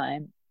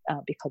time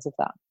because of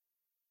that.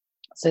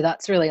 So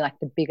that's really like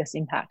the biggest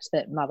impact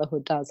that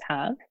motherhood does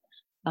have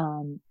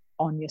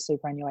on your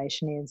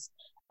superannuation, is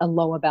a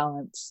lower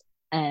balance.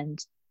 And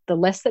the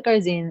less that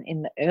goes in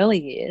the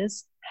early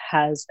years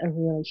has a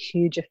really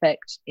huge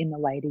effect in the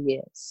later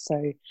years. So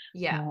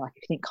like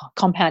if you think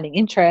compounding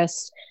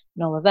interest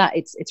and all of that,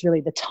 it's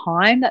really the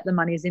time that the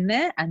money is in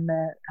there, and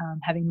the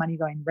having money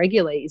going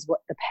regularly is what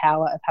the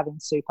power of having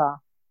super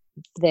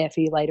there for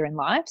you later in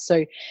life.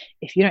 So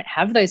if you don't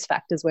have those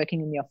factors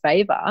working in your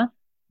favor,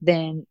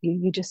 then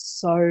you're just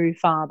so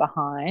far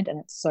behind, and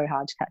it's so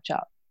hard to catch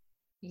up.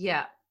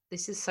 Yeah,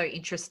 this is so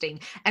interesting.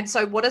 And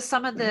so what are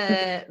some of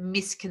the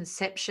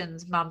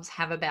misconceptions mums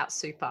have about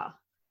super?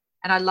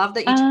 And I love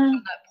that you touched on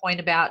that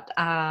point about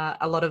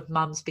a lot of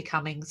mums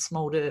becoming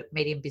small to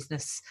medium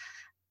business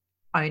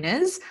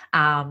owners.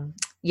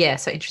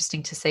 So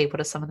interesting to see, what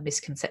are some of the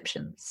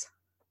misconceptions?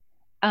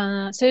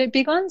 So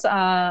big ones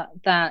are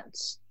that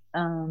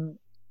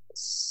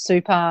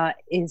super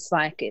is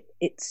like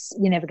it's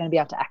you're never going to be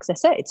able to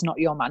access it. It's not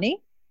your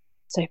money.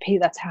 So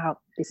that's how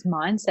this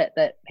mindset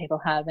that people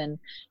have. And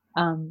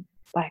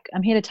like,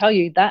 I'm here to tell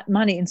you that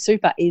money in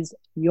super is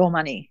your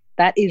money.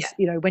 That is,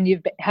 when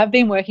you have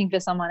been working for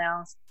someone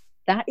else,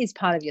 that is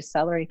part of your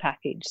salary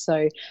package.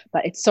 So,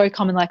 but it's so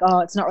common, like, oh,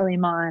 it's not really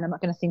mine, I'm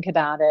not going to think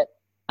about it.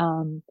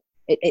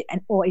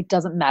 Or it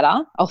doesn't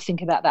matter, I'll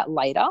think about that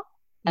later.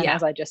 And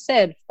as I just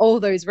said, all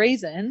those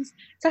reasons,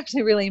 it's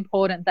actually really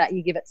important that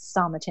you give it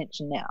some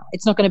attention now.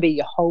 It's not going to be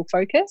your whole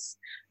focus,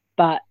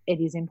 but it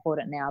is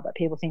important now. But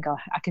people think, oh,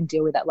 I can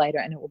deal with that later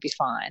and it will be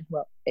fine.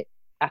 Well, it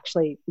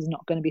actually is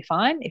not going to be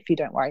fine if you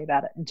don't worry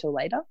about it until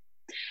later.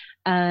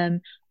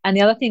 And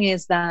the other thing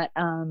is that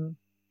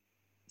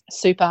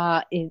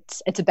super,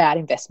 it's a bad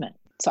investment.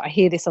 So I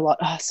hear this a lot.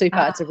 Oh,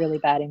 super, it's a really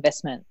bad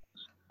investment.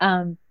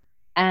 And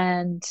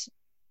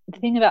the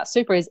thing about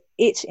super is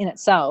it in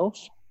itself,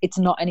 it's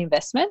not an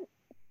investment.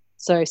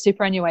 So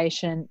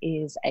superannuation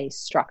is a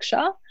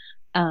structure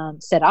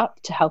set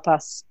up to help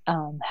us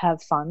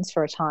have funds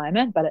for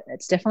retirement, but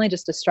it's definitely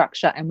just a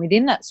structure. And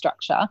within that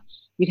structure,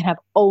 you can have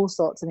all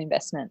sorts of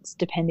investments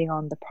depending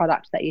on the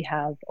product that you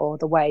have or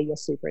the way your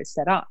super is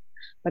set up.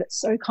 But it's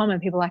so common.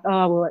 People are like,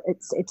 oh, well,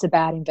 it's a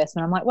bad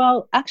investment. I'm like,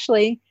 well,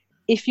 actually,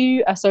 if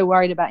you are so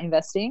worried about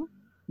investing,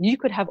 you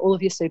could have all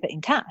of your super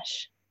in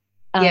cash.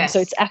 So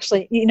it's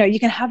actually, you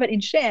can have it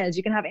in shares,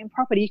 you can have it in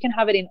property, you can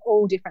have it in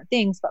all different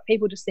things. But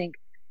people just think,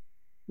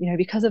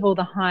 because of all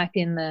the hype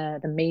in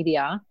the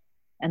media,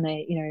 and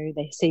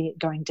they see it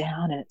going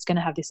down and it's going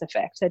to have this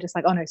effect, they're just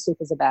like, oh no,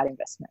 super's a bad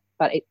investment.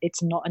 But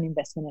it's not an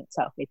investment in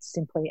itself. It's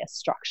simply a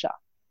structure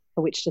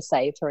for which to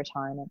save for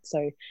retirement.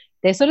 So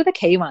they're sort of the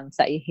key ones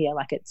that you hear,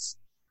 like it's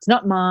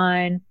not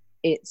mine,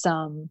 it's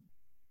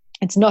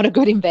not a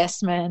good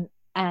investment,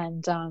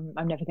 and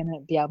I'm never going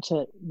to be able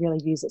to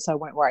really use it, so I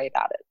won't worry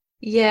about it.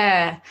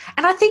 Yeah.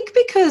 And I think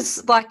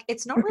because like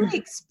it's not really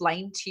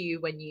explained to you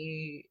when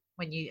you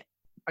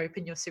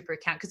open your super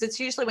account, because it's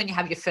usually when you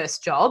have your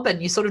first job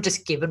and you're sort of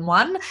just given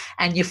one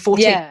and you're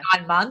 49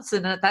 months,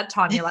 and at that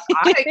time you're like,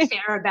 I don't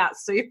care about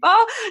super.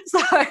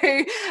 So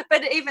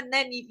but even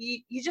then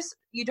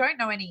you don't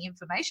know any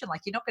information.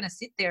 Like, you're not going to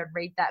sit there and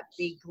read that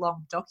big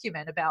long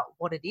document about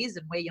what it is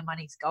and where your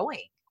money's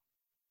going.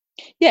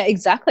 Yeah,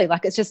 exactly.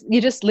 Like,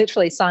 you just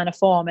literally sign a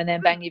form and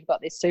then bang, you've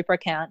got this super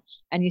account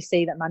and you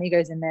see that money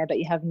goes in there, but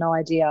you have no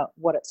idea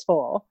what it's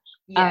for.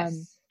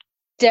 Yes.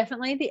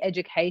 Definitely the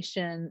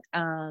education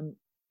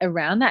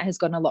around that has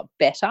gotten a lot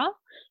better.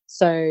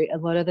 So a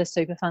lot of the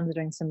super funds are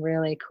doing some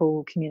really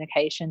cool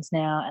communications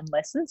now and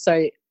lessons.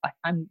 So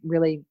I'm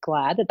really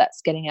glad that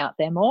that's getting out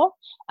there more,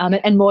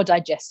 and more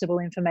digestible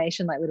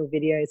information, like little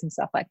videos and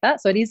stuff like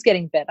that. So it is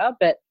getting better,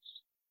 but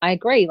I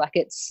agree. Like,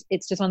 it's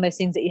just one of those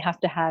things that you have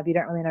to have. You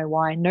don't really know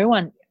why. No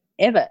one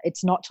ever.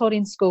 It's not taught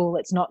in school.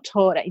 It's not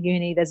taught at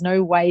uni. There's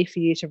no way for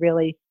you to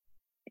really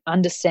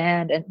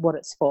understand what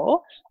it's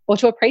for or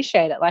to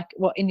appreciate it. Like,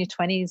 what, in your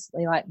 20s,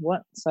 you're like,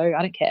 what? So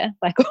I don't care.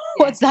 Like,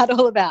 what's that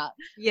all about?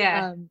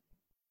 Yeah.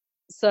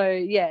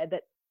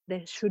 That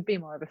there should be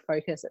more of a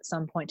focus at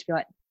some point to be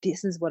like,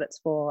 this is what it's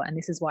for, and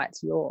this is why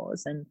it's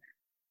yours, and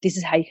this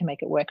is how you can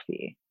make it work for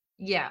you.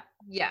 Yeah.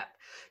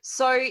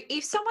 So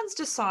if someone's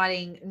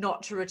deciding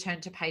not to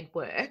return to paid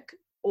work,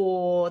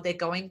 or they're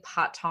going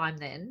part-time,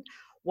 then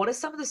what are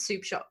some of the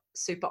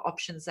super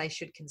options they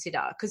should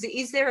consider? Because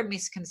is there a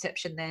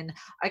misconception then,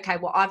 okay,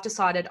 well, I've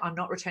decided I'm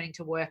not returning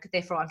to work,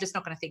 therefore I'm just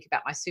not going to think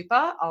about my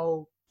super,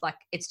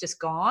 it's just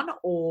gone?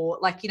 Or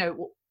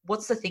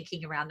what's the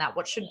thinking around that?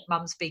 What should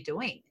mums be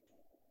doing?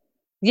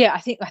 Yeah,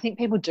 I think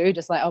people do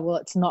just like, oh, well,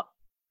 it's not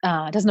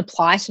doesn't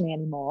apply to me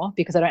anymore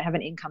because I don't have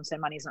an income, so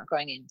money's not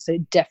going in. So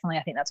definitely,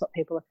 I think that's what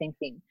people are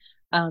thinking.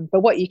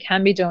 But what you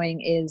can be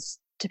doing is,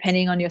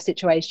 depending on your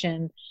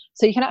situation,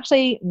 so you can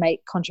actually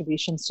make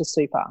contributions to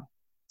super.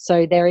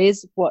 So there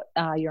is what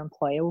your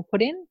employer will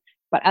put in,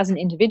 but as an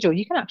individual,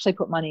 you can actually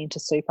put money into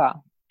super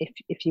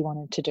if you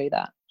wanted to do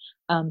that.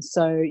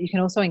 So you can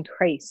also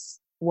increase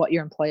what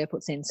your employer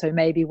puts in. So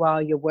maybe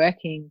while you're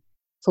working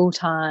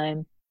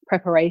full-time,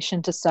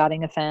 preparation to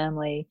starting a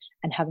family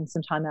and having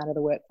some time out of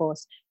the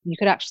workforce, you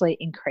could actually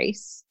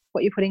increase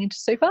what you're putting into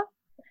super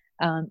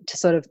to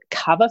sort of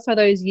cover for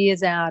those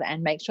years out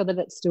and make sure that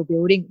it's still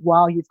building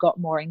while you've got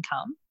more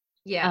income.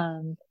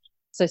 Yeah.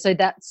 So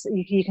that's,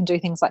 you can do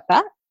things like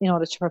that in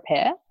order to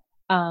prepare.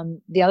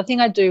 The other thing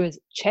I do is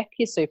check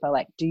your super.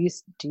 Like, do you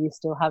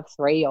still have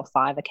 3 or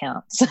 5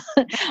 accounts?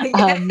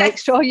 Make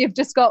sure you've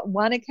just got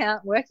one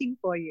account working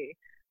for you.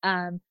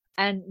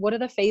 And what are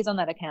the fees on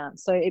that account?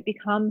 So it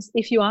becomes,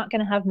 if you aren't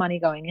going to have money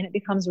going in, it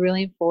becomes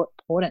really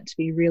important to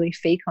be really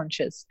fee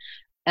conscious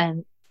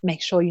and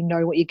make sure you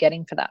know what you're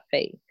getting for that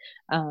fee.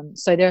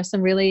 So there are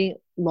some really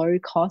low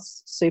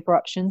cost super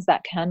options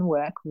that can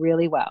work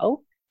really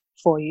well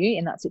for you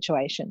in that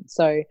situation.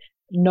 So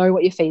know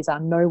what your fees are,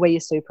 know where your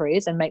super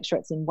is, and make sure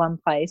it's in one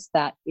place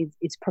that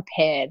is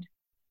prepared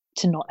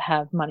to not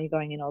have money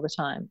going in all the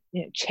time.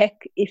 Check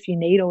if you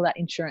need all that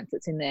insurance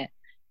that's in there.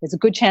 There's a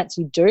good chance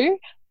you do,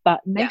 but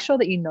make sure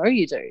that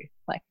you do.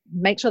 Like,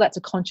 make sure that's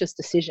a conscious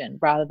decision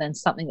rather than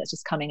something that's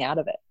just coming out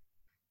of it.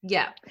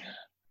 Yeah.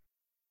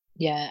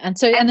 Yeah. And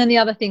then the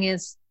other thing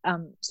is,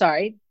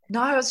 sorry.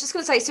 No, I was just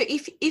going to say, so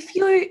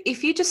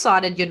if you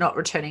decided you're not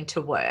returning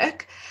to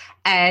work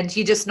and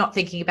you're just not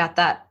thinking about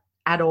that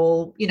at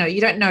all, you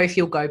don't know if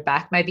you'll go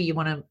back. Maybe you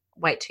want to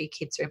wait till your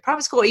kids are in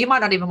primary school, or you might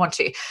not even want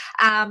to.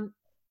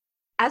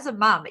 As a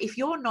mum, if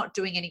you're not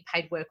doing any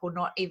paid work or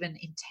not even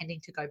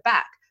intending to go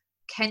back,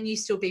 can you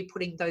still be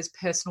putting those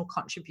personal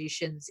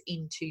contributions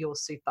into your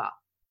super?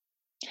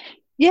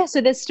 Yeah,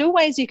 so there's still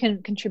ways you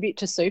can contribute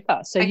to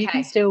super. So you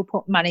can still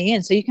put money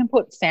in. So you can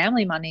put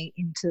family money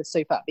into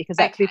super because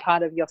that could be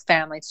part of your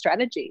family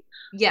strategy.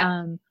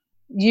 Yeah.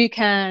 You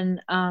can,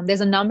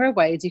 there's a number of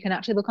ways. You can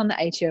actually look on the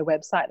ATO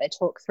website. They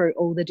talk through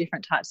all the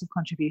different types of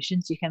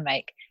contributions you can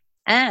make.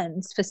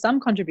 And for some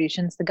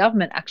contributions, the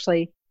government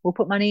actually will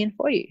put money in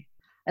for you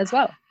as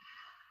well.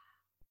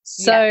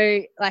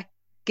 So like,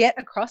 get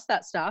across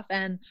that stuff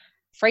and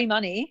free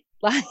money.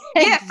 Like,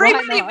 free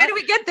money. Where do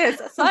we get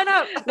this? Sign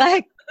up.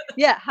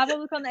 Have a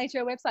look on the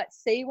ATO website,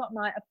 see what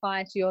might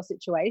apply to your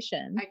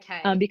situation.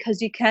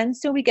 Because you can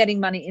still be getting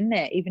money in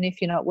there even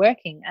if you're not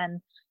working. And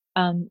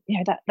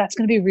that's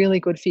going to be really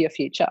good for your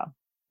future.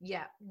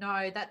 Yeah,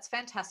 no, that's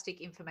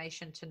fantastic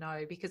information to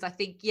know, because I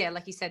think,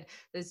 like you said,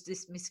 there's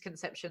this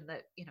misconception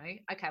that,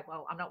 okay,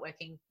 well, I'm not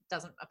working,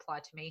 doesn't apply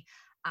to me.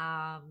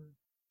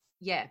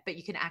 But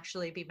you can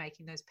actually be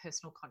making those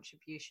personal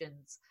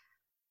contributions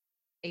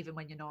even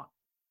when you're not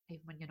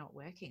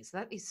working. So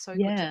that is so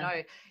good to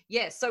know.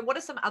 Yeah. So what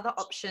are some other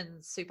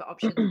options, super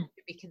options you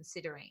should be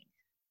considering?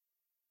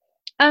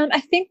 I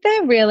think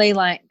they're really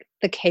like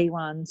the key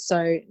ones.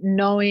 So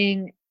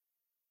knowing,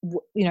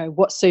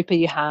 what super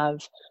you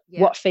have,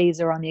 what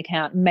fees are on the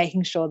account,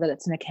 making sure that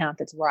it's an account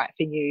that's right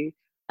for you,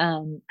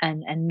 and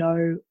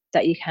know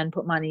that you can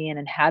put money in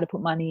and how to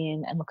put money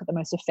in, and look at the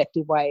most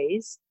effective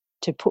ways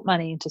to put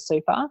money into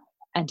super,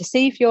 and to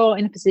see if you're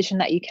in a position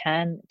that you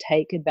can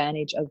take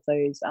advantage of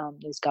those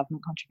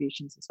government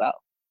contributions as well.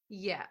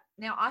 Yeah.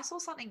 Now, I saw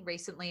something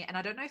recently, and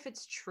I don't know if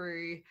it's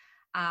true,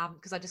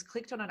 because I just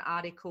clicked on an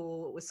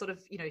article. It was sort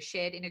of,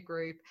 shared in a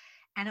group,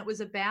 and it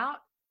was about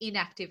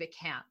inactive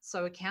accounts.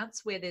 So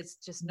accounts where there's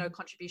just no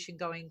contribution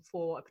going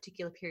for a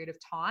particular period of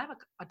time.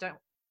 I don't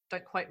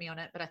quote me on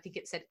it, but I think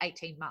it said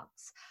 18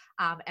 months.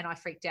 And I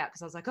freaked out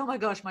because I was like, oh my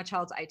gosh, my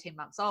child's 18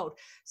 months old.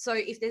 So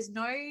if there's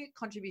no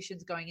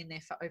contributions going in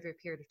there for over a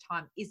period of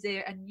time, is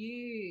there a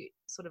new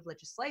sort of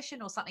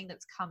legislation or something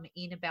that's come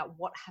in about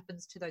what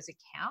happens to those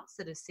accounts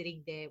that are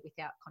sitting there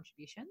without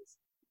contributions?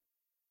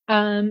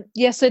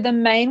 So the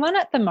main one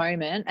at the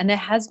moment, and there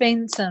has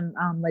been some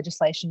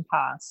legislation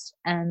passed,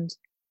 and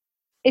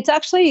it's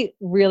actually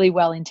really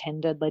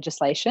well-intended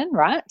legislation,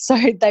 right? So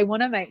they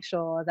want to make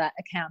sure that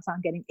accounts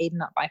aren't getting eaten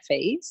up by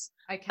fees.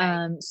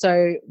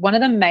 So one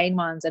of the main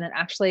ones, and it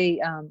actually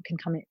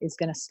is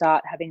going to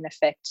start having an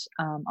effect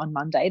on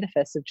Monday, the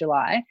 1st of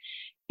July,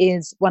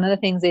 is one of the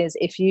things is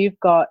if you've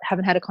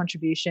haven't had a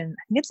contribution,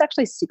 I think it's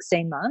actually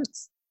 16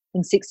 months,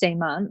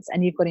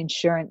 and you've got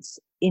insurance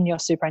in your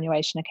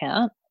superannuation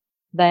account,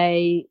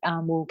 they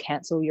will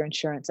cancel your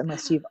insurance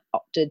unless you've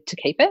opted to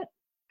keep it.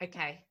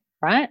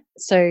 Right.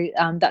 So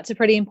that's a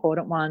pretty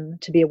important one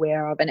to be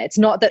aware of. And it's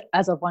not that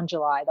as of 1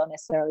 July, they'll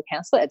necessarily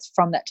cancel it. It's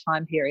from that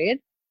time period,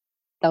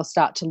 they'll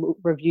start to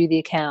review the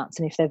accounts.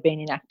 And if they've been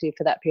inactive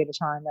for that period of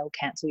time, they'll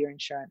cancel your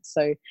insurance.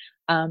 So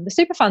the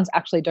super funds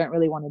actually don't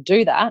really want to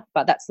do that,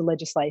 but that's the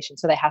legislation.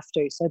 So they have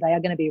to. So they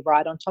are going to be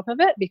right on top of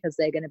it because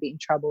they're going to be in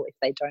trouble if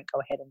they don't go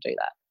ahead and do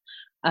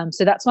that.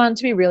 So that's one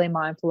to be really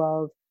mindful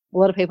of. A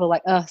lot of people are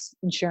like,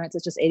 insurance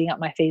is just eating up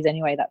my fees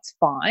anyway. That's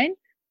fine.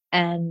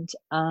 and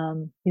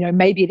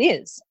maybe it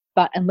is,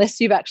 but unless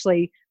you've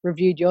actually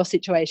reviewed your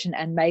situation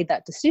and made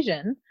that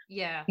decision,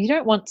 you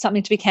don't want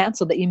something to be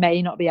cancelled that you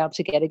may not be able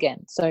to get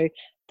again. So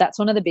that's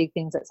one of the big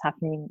things that's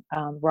happening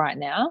right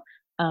now.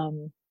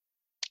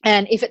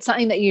 And if it's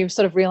something that you've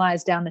sort of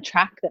realized down the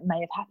track that may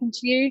have happened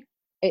to you,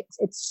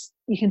 it's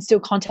you can still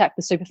contact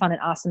the super fund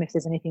and ask them if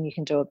there's anything you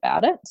can do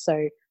about it.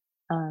 So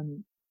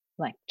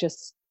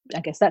I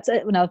guess that's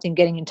another thing,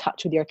 getting in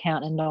touch with your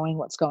account and knowing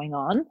what's going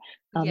on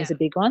is a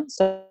big one.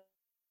 So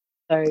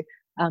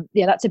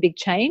that's a big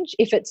change.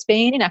 If it's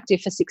been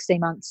inactive for 16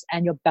 months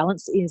and your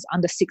balance is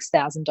under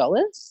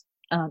 $6,000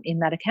 in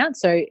that account,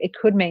 so it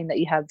could mean that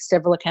you have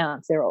several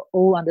accounts, they're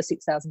all under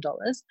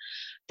 $6,000,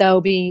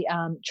 they'll be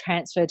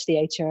transferred to the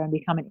ATO and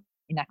become an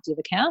inactive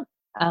account.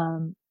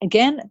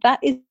 Again, that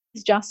is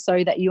just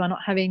so that you are not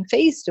having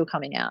fees still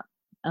coming out.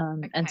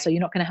 And so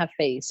you're not going to have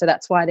fees. So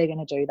that's why they're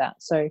going to do that.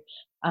 So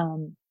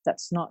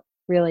that's not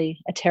really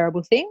a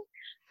terrible thing.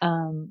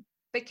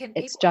 But can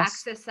people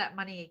access that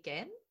money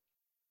again?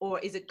 Or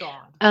is it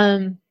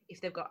gone? If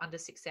they've got under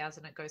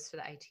 6,000, it goes to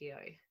the ATO.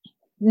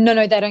 No,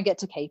 they don't get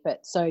to keep it.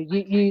 So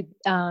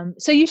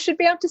you should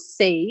be able to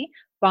see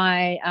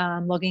by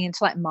logging into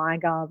like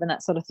MyGov and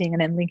that sort of thing, and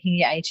then linking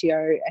your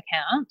ATO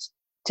account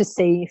to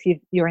see if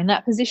you're in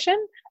that position,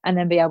 and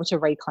then be able to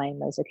reclaim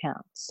those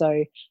accounts.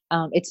 So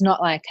it's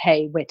not like,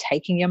 hey, we're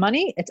taking your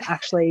money. It's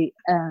actually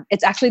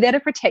there to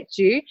protect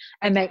you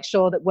and make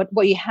sure that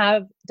what you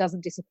have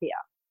doesn't disappear.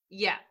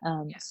 Yeah.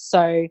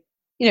 So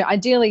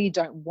ideally you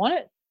don't want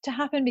it to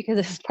happen because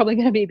it's probably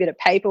going to be a bit of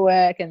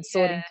paperwork and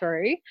sorting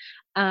through.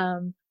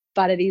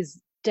 But it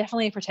is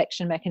definitely a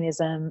protection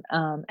mechanism,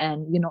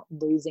 and you're not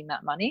losing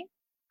that money.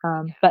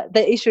 But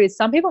the issue is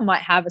some people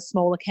might have a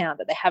small account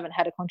that they haven't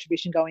had a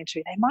contribution go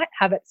into. They might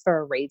have it for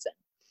a reason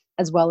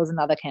as well as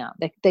another account.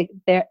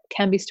 There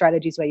can be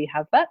strategies where you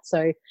have that.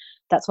 So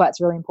that's why it's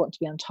really important to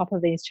be on top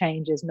of these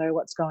changes, know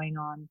what's going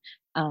on,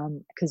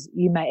 because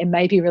it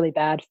may be really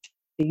bad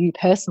for you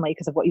personally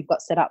because of what you've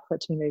got set up for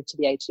it to be moved to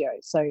the ATO.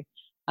 So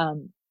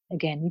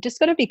again, you just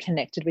got to be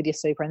connected with your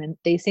super, and then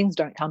these things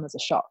don't come as a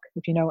shock.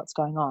 If you know what's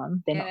going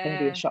on, they're not going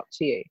to be a shock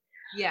to you.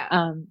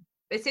 Yeah.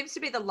 It seems to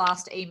be the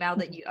last email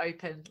that you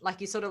open.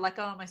 Like, you're sort of like,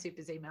 oh, my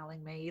super's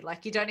emailing me.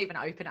 Like, you don't even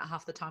open it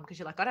half the time because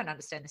you're like, I don't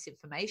understand this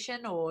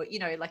information. Or,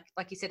 like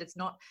you said, it's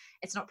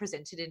not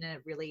presented in a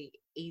really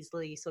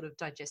easily sort of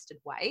digested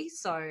way.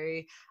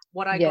 So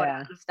what I got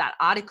out of that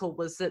article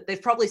was that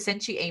they've probably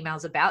sent you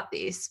emails about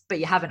this, but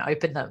you haven't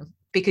opened them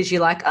because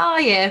you're like, oh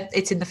yeah,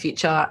 it's in the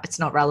future, it's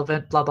not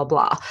relevant, blah, blah,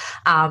 blah.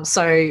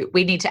 So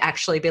we need to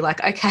actually be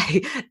like,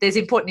 okay, there's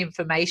important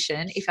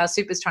information. If our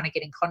super's trying to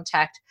get in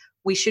contact,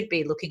 we should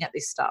be looking at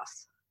this stuff.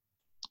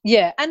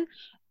 Yeah. And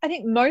I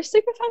think most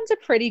super funds are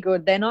pretty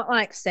good. They're not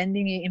like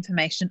sending you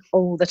information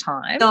all the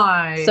time.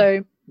 No.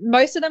 So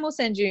most of them will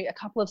send you a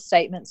couple of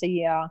statements a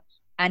year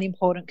and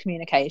important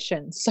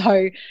communication.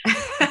 So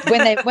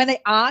when they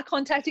are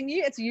contacting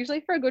you, it's usually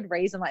for a good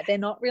reason. Like, they're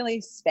not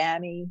really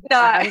spammy. No.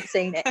 I haven't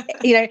seen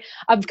it.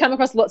 I've come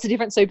across lots of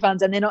different super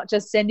funds and they're not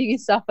just sending you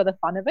stuff for the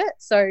fun of it.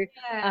 So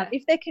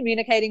if they're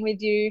communicating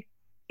with you,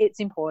 it's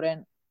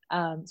important.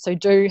 So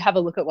do have a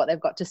look at what they've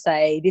got to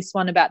say. This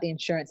one about the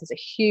insurance is a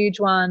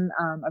huge one.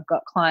 I've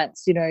got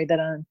clients, that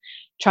I'm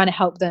trying to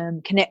help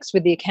them connect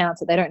with the accounts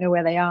that they don't know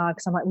where they are,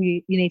 because I'm like,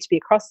 you need to be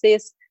across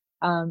this.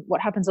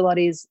 What happens a lot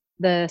is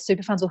the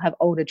super funds will have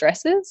old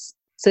addresses.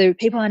 So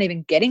people aren't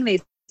even getting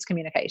these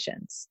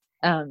communications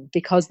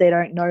because they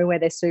don't know where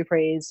their super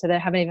is. So they're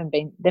not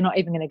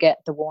even going to get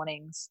the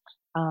warnings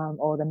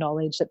or the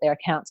knowledge that their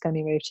account's going to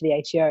be moved to the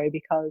ATO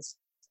because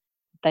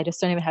they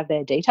just don't even have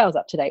their details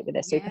up to date with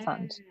their super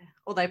fund.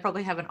 Or they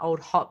probably have an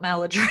old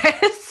Hotmail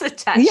address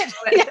attached to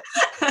it.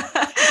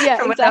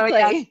 Yeah,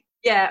 exactly.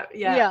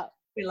 Yeah.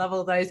 We love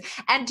all those.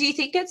 And do you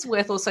think it's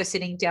worth also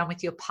sitting down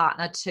with your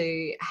partner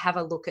to have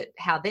a look at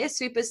how their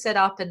super's set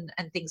up and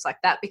things like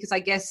that? Because I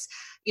guess,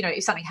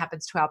 if something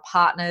happens to our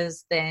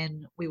partners,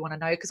 then we want to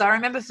know. Because I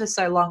remember for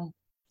so long,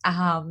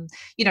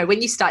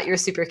 when you start your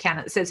super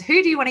account, it says,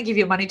 who do you want to give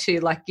your money to?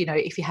 Like,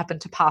 if you happen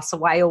to pass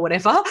away or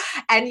whatever.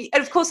 And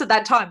of course, at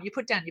that time, you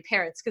put down your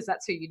parents because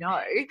that's who you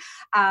know.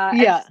 And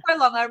for so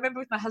long, I remember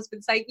with my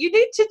husband saying, you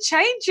need to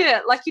change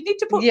it. Like, you need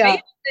to put me in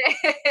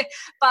there.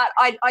 But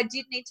I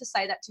did need to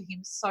say that to him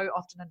so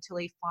often until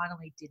he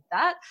finally did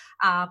that.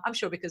 I'm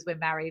sure because we're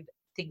married,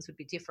 things would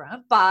be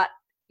different. But,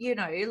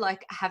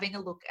 like having a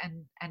look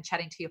and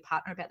chatting to your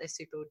partner about their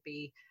super would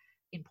be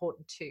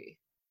important too.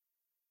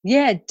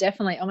 Yeah,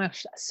 definitely. Oh my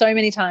gosh, so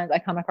many times I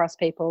come across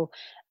people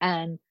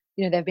and,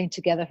 they've been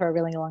together for a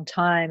really long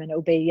time and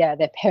it'll be,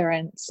 their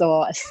parents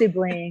or a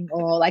sibling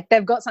or like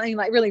they've got something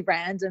like really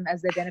random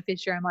as their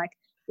beneficiary. I'm like,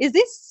 is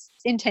this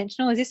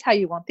intentional? Is this how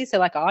you want this? They're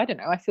like, oh, I don't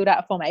know. I filled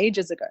out a form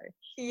ages ago.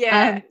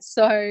 Yeah.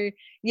 So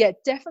yeah,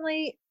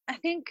 definitely. I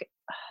think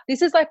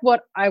this is like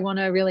what I want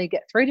to really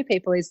get through to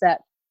people is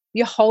that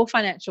your whole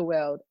financial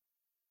world,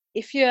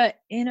 if you're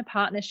in a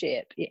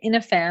partnership, you're in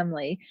a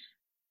family,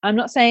 I'm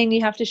not saying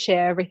you have to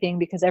share everything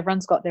because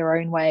everyone's got their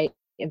own way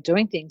of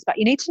doing things, but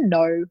you need to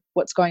know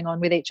what's going on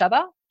with each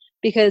other.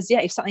 because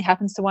if something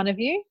happens to one of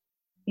you,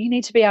 you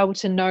need to be able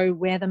to know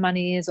where the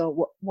money is,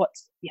 or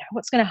what's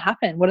going to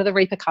happen. What are the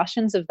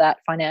repercussions of that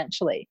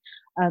financially?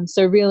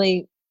 So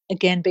really,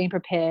 again, being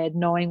prepared,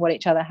 knowing what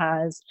each other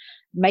has,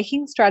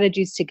 making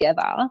strategies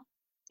together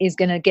is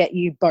going to get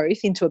you both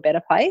into a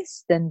better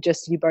place than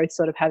just you both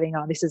sort of having,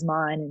 oh, this is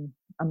mine and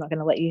I'm not going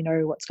to let you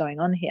know what's going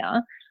on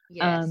here.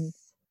 Yes.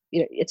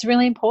 It's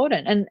really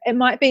important. And it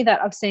might be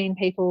that I've seen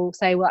people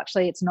say, well,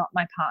 actually, it's not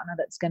my partner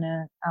that's going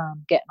to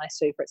get my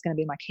super, it's going to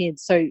be my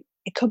kids. So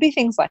it could be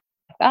things like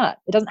that.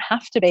 It doesn't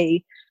have to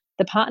be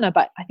the partner,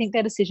 but I think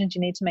they're decisions you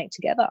need to make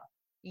together.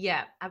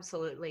 Yeah,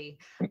 absolutely.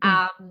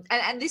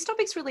 And this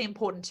topic's really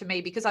important to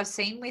me because I've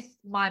seen with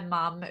my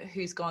mum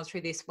who's gone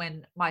through this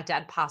when my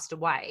dad passed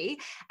away,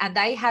 and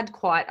they had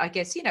quite, I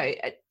guess,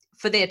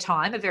 for their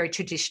time, a very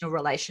traditional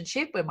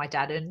relationship where my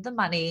dad earned the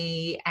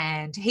money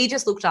and he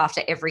just looked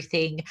after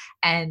everything.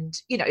 And,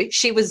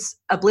 she was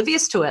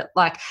oblivious to it.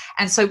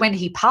 And so when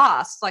he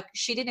passed,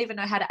 she didn't even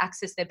know how to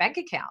access their bank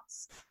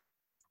accounts.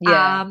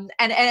 Yeah.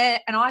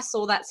 And I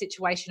saw that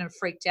situation and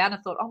freaked out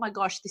and thought, oh my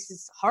gosh, this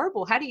is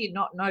horrible. How do you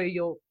not know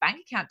your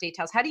bank account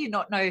details? How do you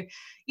not know,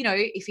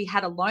 if he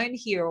had a loan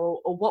here or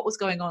what was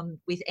going on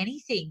with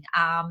anything?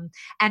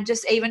 And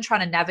just even trying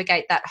to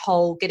navigate that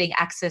whole getting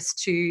access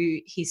to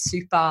his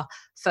super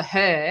for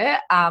her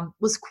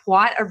was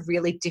quite a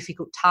really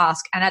difficult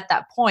task. And at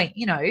that point,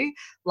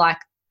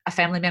 a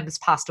family member's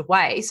passed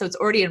away, so it's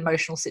already an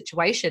emotional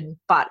situation,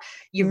 but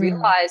you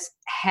realize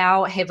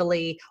how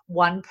heavily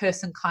one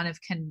person kind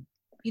of can,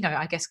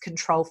 I guess,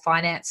 control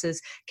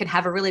finances, can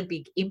have a really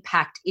big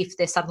impact if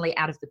they're suddenly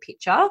out of the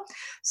picture.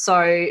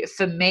 So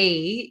for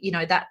me,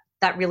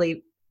 that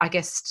really, I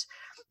guess,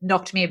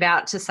 knocked me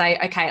about to say,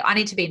 okay, I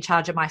need to be in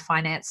charge of my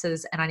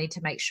finances and I need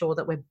to make sure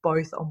that we're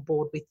both on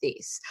board with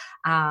this.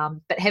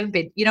 But haven't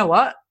been, you know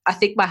what? I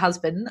think my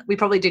husband, we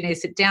probably do need to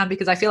sit down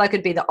because I feel like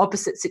it'd be the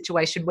opposite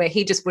situation where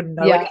he just wouldn't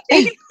know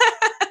anything.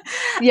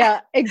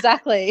 Yeah,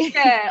 exactly.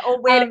 Yeah, or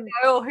where to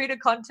go or who to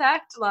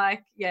contact.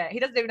 He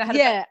doesn't even know how to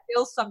pay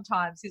bills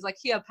sometimes. He's like,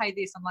 here, pay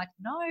this. I'm like,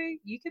 no,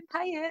 you can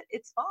pay it.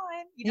 It's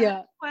fine. You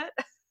don't do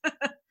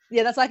it.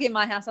 Yeah, that's like in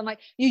my house. I'm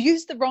like, you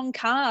used the wrong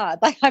card.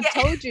 I've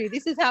told you,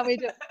 this is how we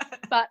do it.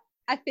 But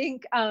I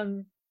think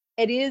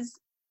it is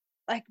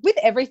with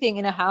everything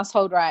in a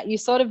household, right? You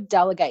sort of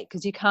delegate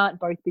because you can't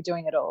both be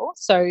doing it all.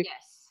 So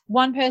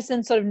one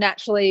person sort of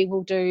naturally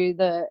will do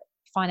the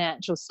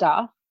financial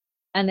stuff.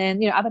 And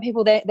then, other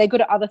people, they're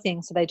good at other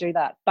things, so they do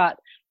that. But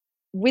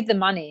with the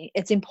money,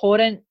 it's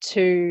important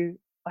to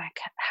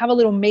have a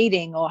little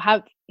meeting or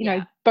have,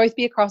 both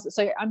be across it.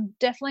 So I'm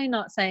definitely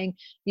not saying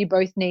you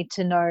both need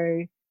to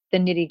know the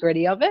nitty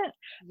gritty of it.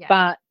 Yeah.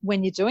 But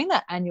when you're doing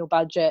that annual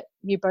budget,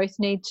 you both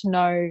need to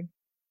know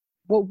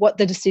what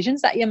the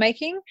decisions that you're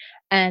making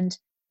and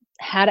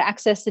how to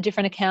access the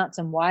different accounts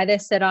and why they're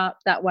set up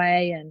that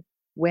way and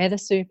where your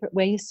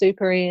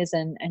super is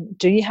and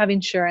do you have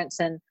insurance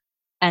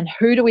and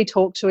who do we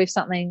talk to if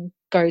something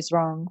goes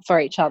wrong for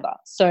each other.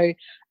 So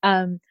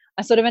I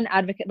sort of an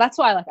advocate. That's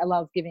why I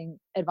love giving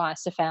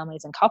advice to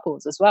families and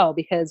couples as well,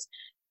 because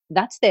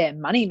that's their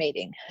money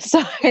meeting.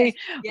 So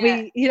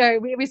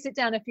we sit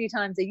down a few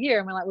times a year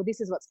and we're like, well,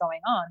 this is what's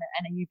going on.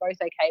 And are you both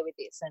okay with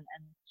this? And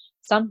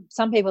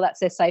some people, that's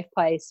their safe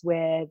place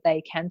where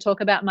they can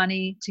talk about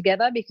money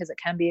together because it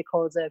can be a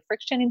cause of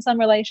friction in some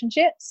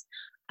relationships.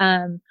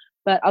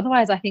 But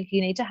otherwise, I think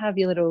you need to have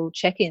your little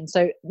check-in.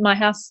 So my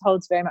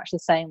household's very much the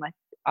same.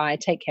 I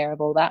take care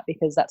of all that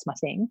because that's my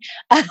thing.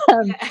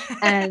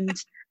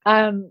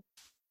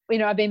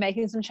 I've been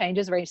making some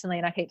changes recently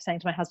and I keep saying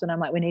to my husband, I'm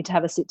like, we need to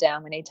have a sit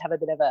down. We need to have a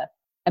bit of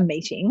a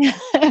meeting.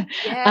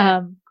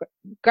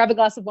 Grab a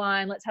glass of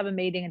wine. Let's have a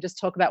meeting and just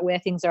talk about where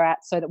things are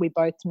at so that we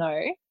both know.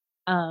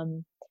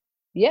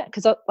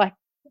 Because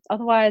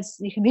otherwise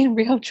you can be in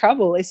real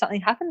trouble if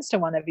something happens to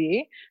one of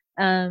you.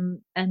 And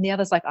the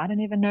other's like, I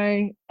don't even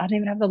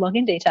have the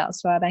login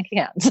details to our bank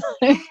accounts.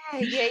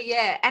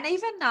 Yeah. And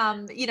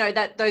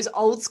even, those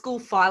old school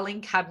filing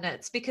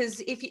cabinets,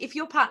 because if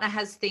your partner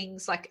has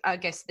things like, I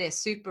guess, their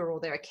super or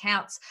their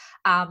accounts,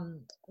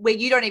 where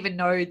you don't even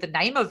know the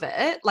name of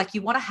it,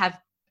 you want to have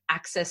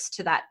access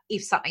to that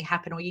if something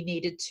happened or you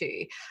needed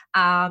to.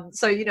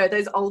 So,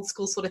 those old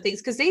school sort of things,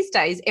 because these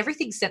days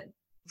everything's sent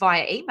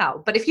via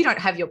email. But if you don't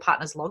have your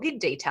partner's login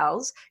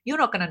details, you're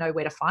not going to know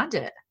where to find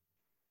it.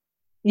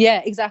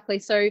 Yeah, exactly.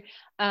 So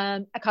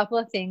a couple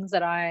of things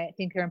that I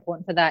think are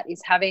important for that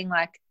is having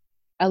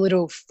a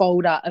little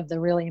folder of the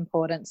really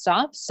important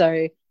stuff.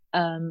 So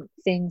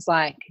things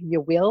like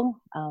your will,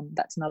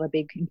 that's another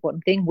big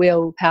important thing.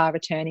 Will, power of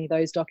attorney,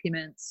 those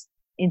documents,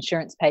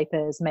 insurance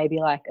papers, maybe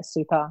a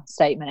super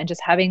statement, and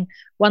just having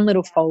one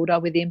little folder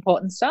with the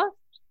important stuff.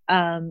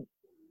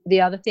 The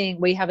other thing,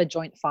 we have a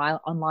joint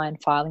online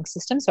filing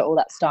system. So all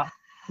that stuff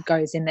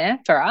goes in there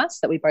for us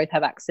that we both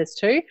have access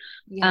to.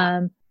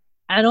 Yeah.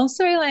 And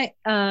also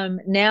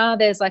now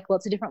there's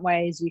lots of different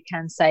ways you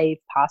can save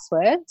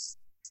passwords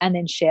and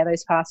then share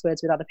those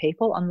passwords with other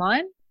people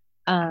online.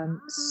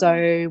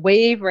 So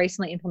we've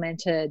recently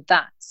implemented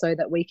that so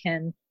that we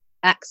can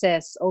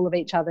access all of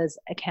each other's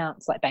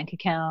accounts, like bank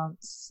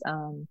accounts,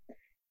 and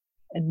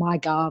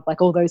MyGov,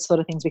 like all those sort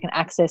of things. We can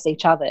access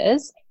each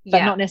other's,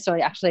 but not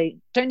necessarily actually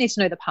don't need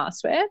to know the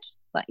password.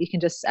 Like you can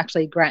just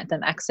actually grant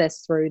them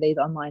access through these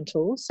online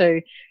tools. So,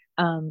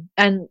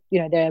 and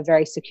they're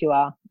very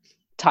secure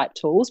type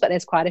tools, but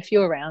there's quite a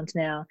few around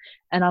now.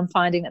 And I'm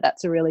finding that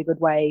that's a really good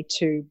way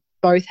to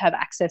both have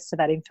access to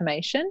that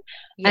information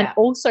and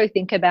also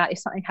think about if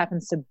something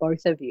happens to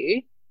both of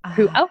you,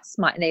 who else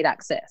might need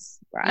access,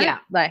 right? Yeah.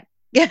 Like,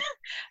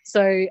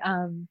 so,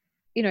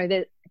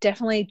 they're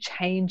definitely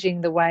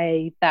changing the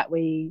way that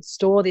we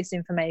store this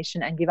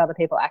information and give other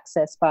people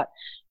access. But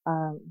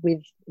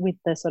with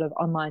the sort of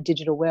online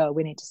digital world,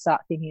 we need to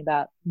start thinking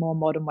about more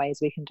modern ways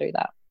we can do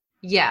that.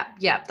 Yeah,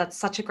 that's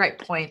such a great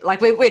point.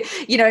 Like we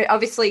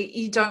obviously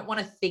you don't want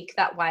to think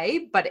that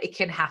way, but it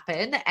can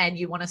happen, and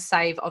you want to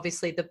save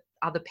obviously the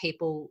other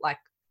people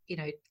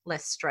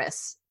less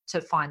stress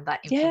to find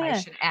that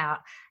information out.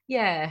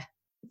 Yeah.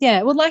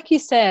 Yeah, well, like you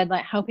said,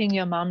 like helping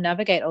your mum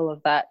navigate all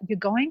of that, you're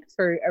going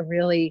through a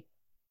really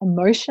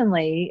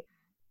emotionally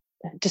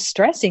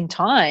distressing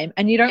time,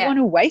 and you don't want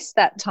to waste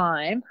that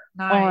time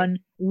on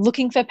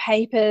looking for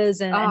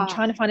papers and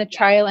trying to find a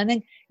trail, and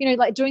then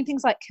like doing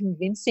things like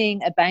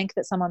convincing a bank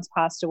that someone's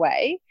passed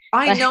away.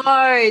 I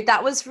know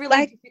that was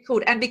really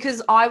difficult, and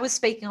because I was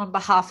speaking on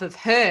behalf of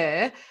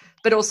her,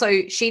 but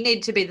also she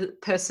needed to be the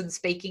person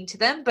speaking to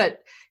them,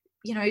 but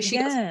she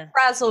got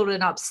frazzled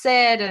and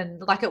upset,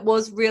 and like it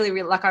was really,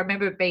 really, like I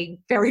remember it being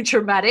very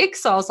dramatic.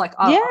 So I was like,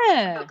 I'm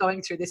not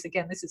going through this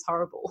again. This is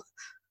horrible.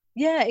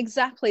 Yeah,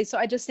 exactly. So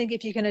I just think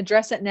if you can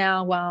address it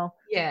now while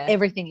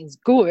everything is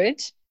good,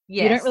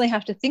 you don't really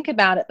have to think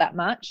about it that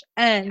much,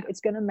 and it's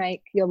going to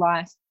make your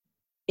life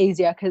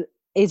easier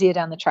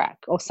down the track,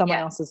 or someone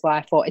else's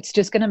life, or it's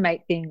just going to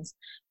make things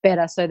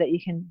better so that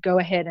you can go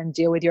ahead and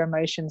deal with your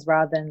emotions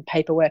rather than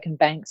paperwork and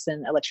banks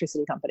and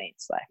electricity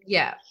companies.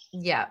 Yeah.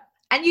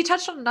 And you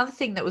touched on another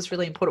thing that was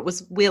really important,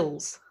 was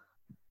wills,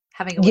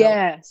 having a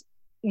will.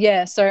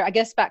 Yeah. So I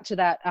guess back to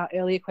that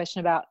earlier question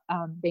about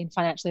being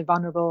financially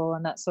vulnerable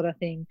and that sort of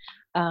thing.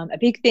 A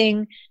big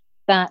thing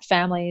that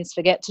families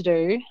forget to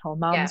do, or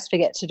mums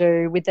forget to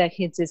do with their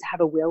kids, is have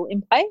a will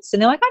in place.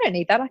 And they're like, I don't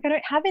need that. Like, I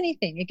don't have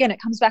anything. Again,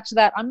 it comes back to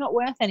that. I'm not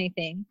worth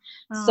anything.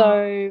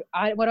 So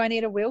what do I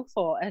need a will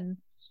for? And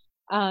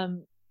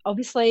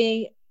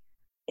obviously,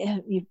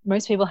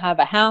 most people have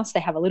a house, they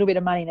have a little bit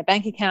of money in a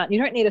bank account.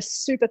 You don't need a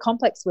super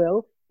complex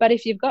will, but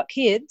if you've got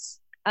kids,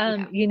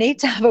 you need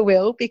to have a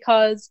will,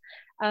 because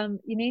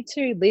you need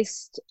to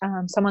list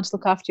someone to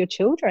look after your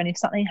children if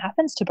something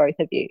happens to both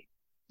of you.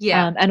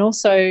 And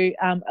also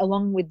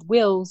along with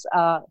wills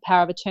are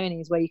power of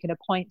attorneys, where you can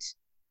appoint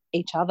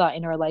each other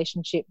in a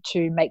relationship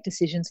to make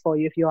decisions for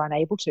you if you're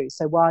unable to.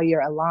 So while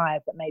you're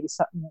alive, but maybe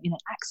something in an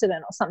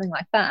accident or something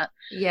like that,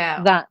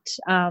 that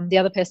the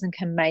other person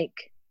can make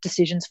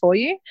decisions for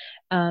you,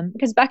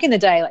 because back in the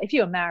day, like if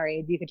you were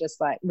married, you could just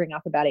like ring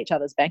up about each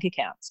other's bank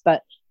accounts,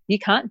 but you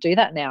can't do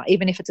that now,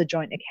 even if it's a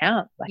joint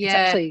account. Like it's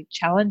actually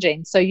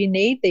challenging. So you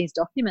need these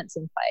documents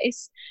in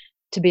place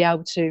to be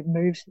able to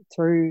move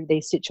through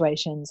these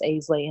situations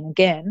easily. And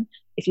again,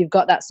 if you've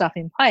got that stuff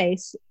in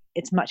place,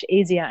 it's much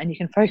easier, and you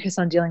can focus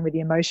on dealing with the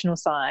emotional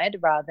side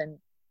rather than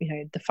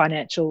the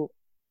financial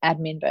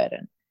admin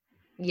burden.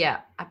 Yeah,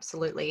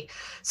 absolutely.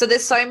 So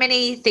there's so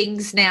many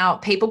things now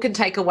people can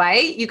take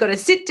away. You've got to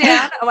sit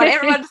down. I want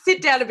everyone to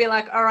sit down and be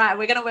like, all right,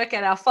 we're going to work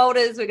out our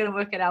folders. We're going to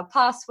work out our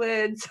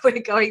passwords.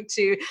 We're going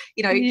to,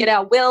 get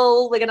our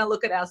will. We're going to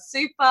look at our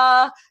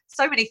super.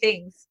 So many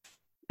things.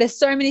 There's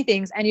so many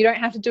things, and you don't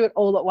have to do it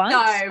all at once.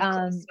 No, of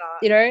course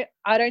not.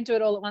 I don't do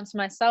it all at once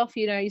myself.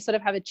 You sort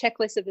of have a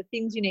checklist of the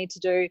things you need to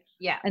do,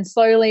 and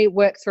slowly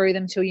work through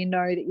them till you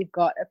know that you've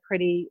got a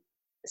pretty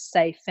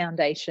safe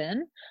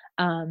foundation.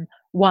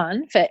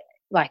 One, for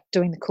like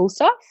doing the cool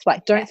stuff.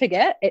 Like, don't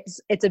forget,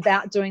 it's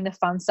about doing the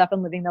fun stuff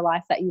and living the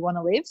life that you want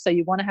to live. So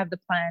you want to have the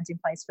plans in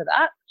place for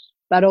that,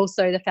 but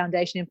also the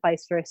foundation in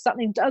place for if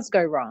something does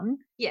go wrong,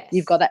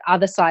 you've got that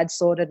other side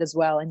sorted as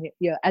well, and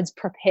you're as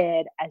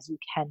prepared as you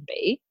can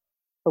be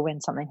for when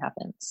something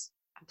happens.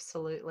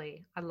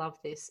 Absolutely. I love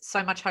this.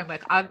 So much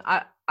homework. I'm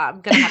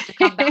going to have to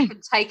come back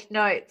and take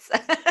notes.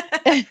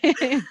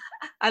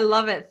 I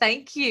love it.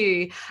 Thank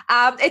you.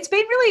 It's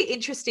been really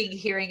interesting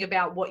hearing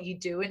about what you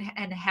do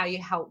and how you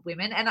help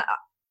women. And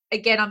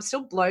again, I'm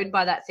still blown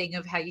by that thing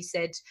of how you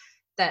said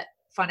that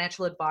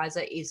financial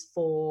advisor is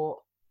for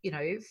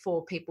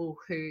people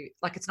who,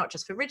 like, it's not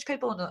just for rich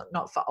people and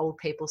not for old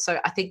people. So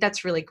I think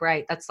that's really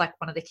great. That's like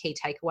one of the key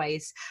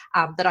takeaways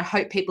that I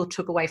hope people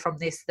took away from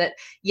this, that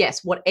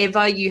yes,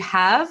 whatever you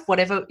have,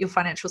 whatever your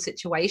financial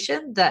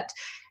situation, that,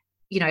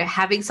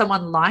 having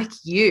someone like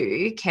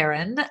you,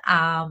 Karen,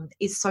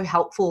 is so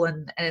helpful,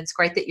 and it's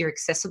great that you're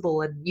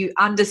accessible and you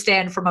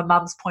understand from a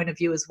mum's point of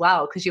view as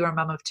well, because you're a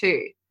mum of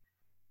two.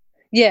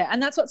 Yeah,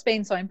 and that's what's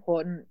been so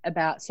important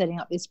about setting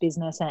up this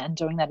business and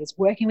doing that, is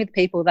working with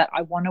people that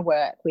I want to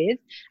work with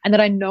and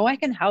that I know I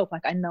can help.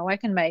 Like, I know I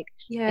can make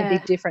a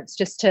big difference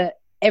just to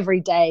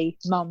everyday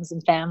mums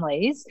and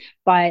families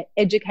by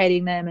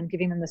educating them and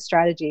giving them the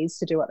strategies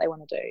to do what they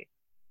want to do.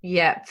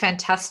 Yeah,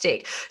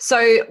 fantastic.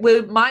 So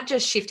we might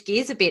just shift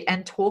gears a bit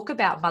and talk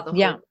about Yeah.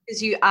 motherhood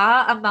because you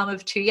are a mum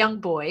of two young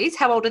boys.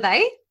 How old are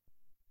they?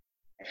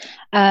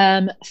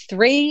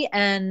 3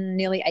 and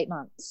nearly 8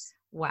 months.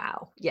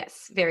 Wow.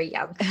 Yes, very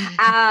young.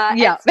 And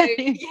Yeah. so,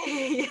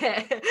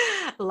 yeah,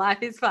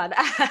 life is fun.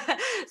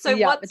 So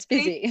Yeah, what's it's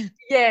been, busy.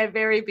 yeah,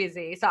 very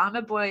busy. So I'm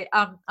a boy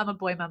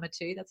mama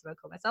too. That's what I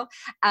call myself.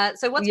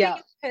 So what's been Yeah.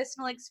 your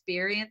personal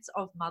experience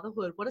of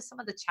motherhood? What are some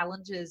of the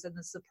challenges and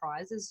the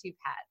surprises you've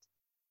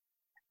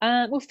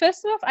had? Well,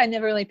 first off, I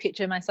never really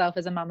picture myself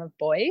as a mum of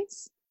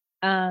boys.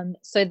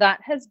 So that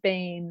has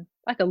been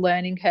like a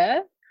learning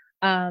curve.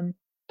 Um,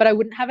 but I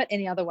wouldn't have it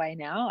any other way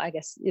now, I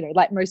guess,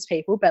 like most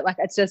people, but like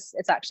it's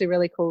actually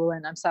really cool.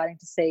 And I'm starting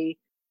to see,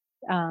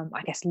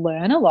 I guess,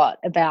 learn a lot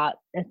about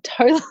a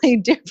totally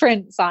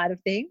different side of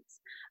things.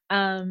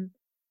 Um,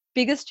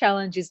 Biggest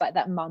challenge is like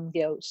that mum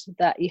guilt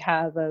that you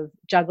have of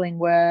juggling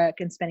work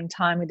and spending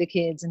time with the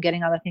kids and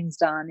getting other things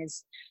done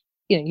is,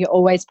 you're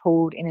always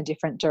pulled in a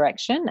different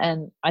direction.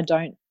 And I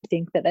don't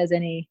think that there's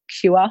any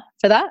cure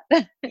for that.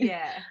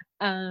 Yeah.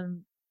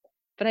 um,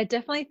 but I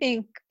definitely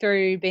think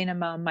through being a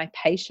mum, my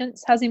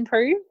patience has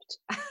improved.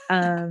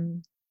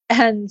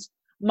 And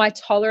my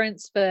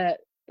tolerance for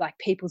like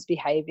people's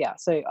behavior.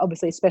 So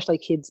obviously, especially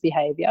kids'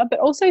 behavior, but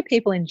also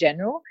people in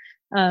general.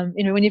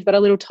 When you've got a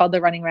little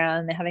toddler running around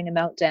and they're having a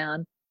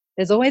meltdown,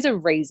 there's always a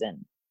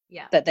reason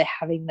Yeah. that they're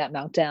having that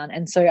meltdown.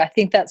 And so I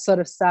think that sort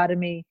of started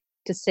me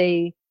to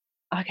see,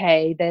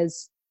 okay,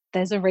 there's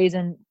a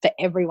reason for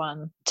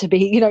everyone to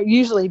be,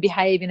 usually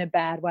behave in a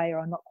bad way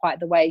or not quite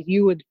the way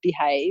you would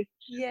behave.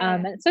 Yeah.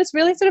 And so it's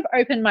really sort of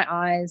opened my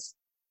eyes,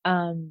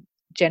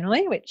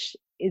 generally, which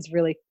is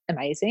really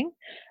amazing.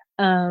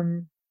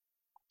 Um,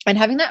 and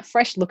having that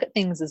fresh look at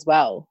things as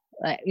well.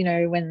 Like,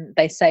 when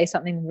they say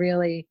something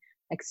really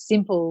like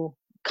simple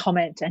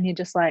comment and you're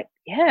just like,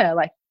 yeah,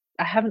 like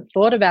I haven't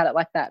thought about it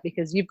like that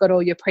because you've got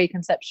all your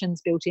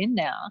preconceptions built in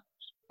now,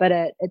 but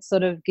it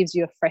sort of gives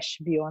you a fresh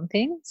view on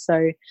things.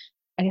 So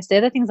I guess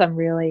they're the things I'm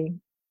really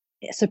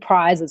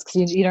surprises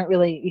because you can't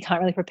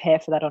really prepare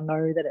for that or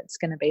know that it's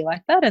going to be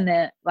like that. And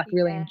they're like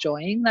really Yeah.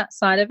 enjoying that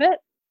side of it.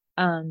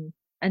 And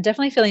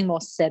definitely feeling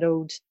more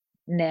settled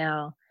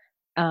now,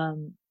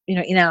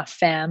 in our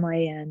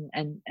family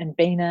and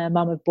being a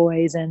mum of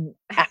boys and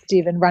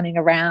active and running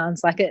around.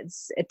 Like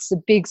it's a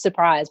big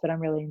surprise, but I'm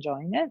really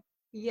enjoying it.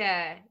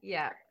 Yeah.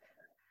 Yeah.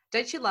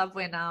 Don't you love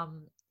when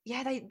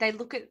yeah, they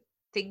look at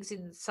things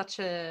in such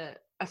a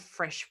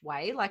fresh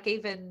way? Like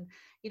even,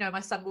 my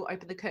son will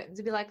open the curtains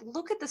and be like,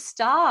 "Look at the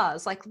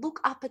stars. Like look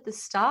up at the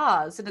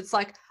stars." And it's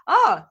like,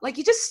 "Oh, like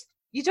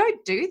you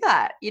don't do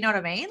that." You know what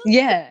I mean?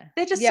 Yeah.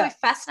 They're just so Yeah.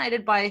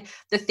 fascinated by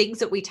the things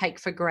that we take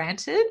for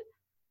granted.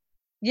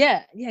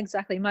 Yeah. Yeah,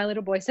 exactly. My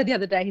little boy said the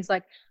other day, he's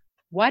like,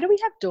 "Why do we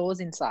have doors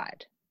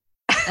inside?"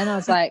 And I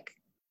was like,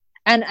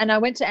 and I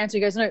went to answer,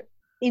 he goes, "No,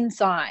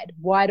 inside.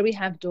 Why do we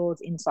have doors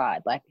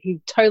inside?" Like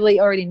he totally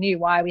already knew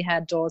why we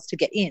had doors to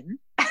get in.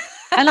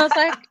 And I was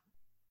like,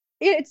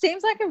 it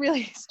seems like a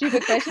really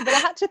stupid question, but I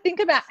had to think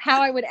about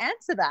how I would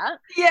answer that.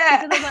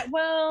 Yeah. Because I was like,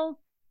 well,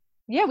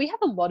 yeah, we have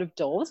a lot of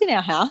doors in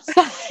our house.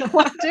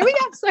 Why do we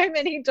have so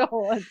many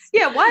doors?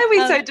 Yeah, why are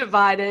we so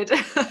divided?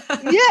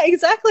 Yeah,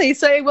 exactly.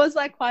 So it was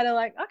like quite a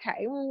like,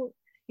 okay, well,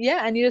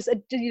 yeah, and you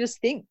just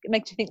think, it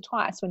makes you think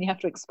twice when you have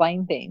to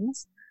explain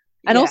things.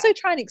 And Yeah. also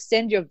try and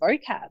extend your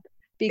vocab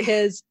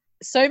because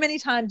so many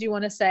times you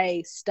want to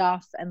say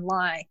stuff and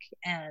like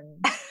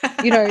and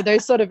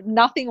those sort of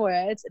nothing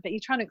words, but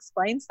you're trying to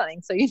explain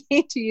something, so you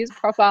need to use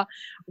proper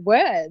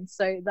words.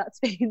 So that's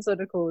been sort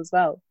of cool as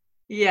well.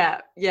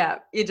 Yeah, yeah.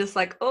 You're just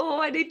like,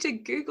 "Oh, I need to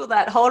Google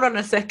that. Hold on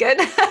a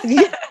second.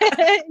 Yeah,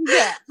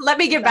 yeah, Let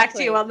me get back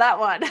to you exactly. on that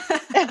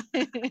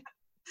one."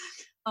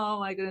 Oh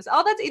my goodness.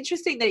 Oh, that's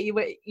interesting that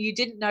you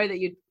didn't know that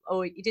you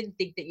didn't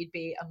think that you'd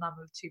be a mum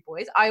of two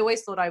boys. I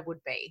always thought I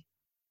would be.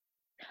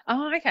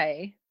 Oh,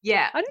 okay.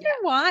 Yeah, I don't yeah,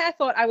 know why I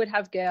thought I would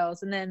have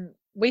girls, and then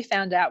we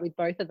found out with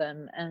both of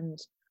them, and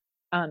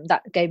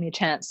that gave me a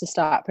chance to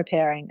start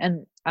preparing.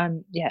 And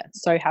I'm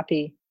so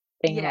happy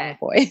being a mum yeah, of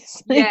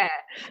boys. yeah.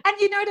 And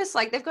you notice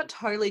like they've got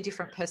totally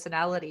different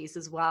personalities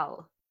as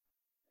well.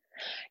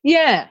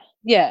 Yeah,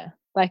 yeah,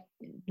 like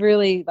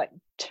really like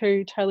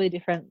two totally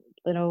different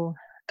little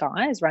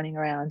guys running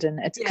around. And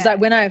it's because Yeah.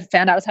 when I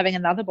found out I was having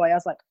another boy, I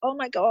was like, oh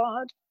my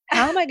god,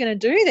 how am I going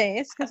to do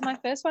this? Because my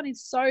first one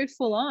is so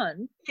full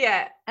on.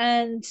 Yeah.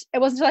 And it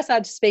wasn't until I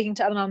started speaking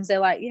to other mums, they're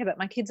like, yeah, but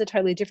my kids are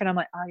totally different. I'm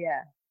like, oh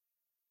yeah,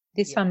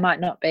 this Yeah. one might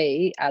not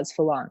be as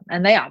full on.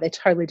 And they're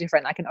totally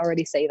different. I can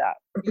already see that.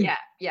 Yeah.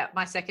 Yeah.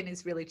 My second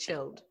is really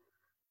chilled.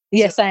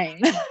 Yeah, So same.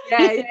 yeah,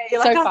 yeah. You're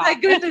like, So oh far. my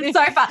goodness,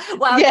 so far.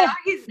 Well, Yeah.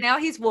 now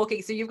he's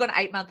walking. So you've got an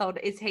 8-month-old.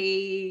 Is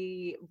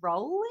he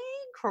rolling,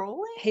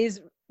 crawling? He's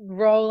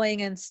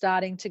rolling and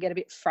starting to get a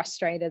bit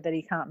frustrated that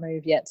he can't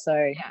move yet.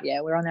 So yeah,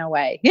 we're on our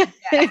way. Yeah.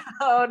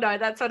 Oh no,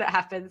 that's when it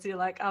happens. You're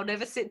like, I'll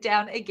never sit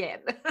down again.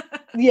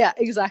 Yeah,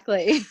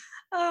 exactly.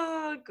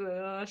 Oh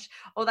gosh.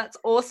 Oh, that's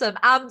awesome.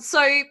 So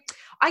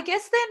I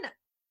guess then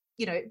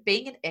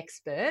being an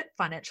expert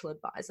financial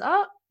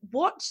advisor,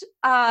 what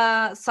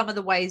are some of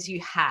the ways you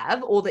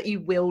have or that you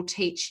will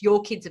teach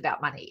your kids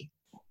about money?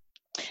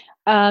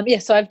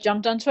 So I've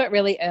jumped onto it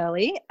really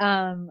early.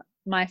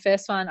 My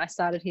first one, I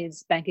started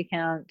his bank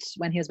account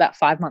when he was about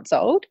 5 months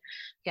old,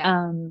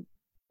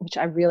 which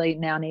I really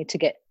now need to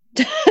get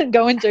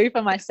go and do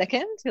for my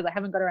second, because I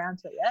haven't got around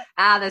to it yet.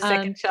 The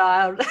second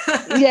child.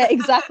 Yeah,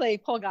 exactly.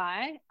 Poor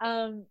guy.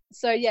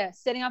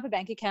 Setting up a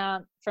bank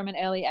account from an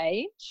early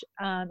age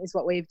is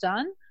what we've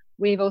done.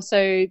 We've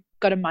also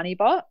got a money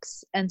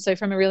box. And so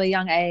from a really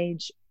young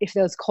age, if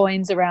there was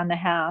coins around the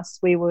house,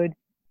 we would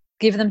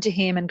give them to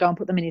him and go and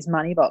put them in his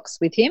money box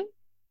with him.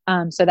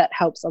 So that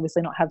helps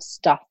obviously not have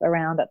stuff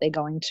around that they're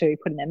going to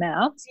put in their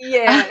mouths.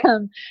 Yeah.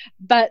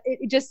 But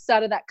it just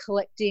started that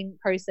collecting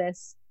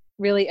process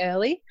really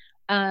early.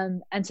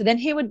 And so then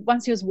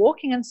once he was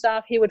walking and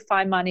stuff, he would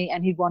find money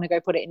and he'd want to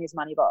go put it in his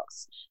money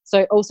box.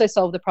 So it also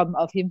solved the problem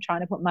of him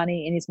trying to put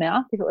money in his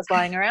mouth if it was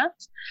lying around.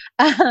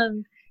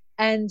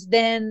 And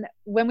then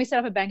when we set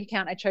up a bank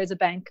account, I chose a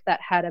bank that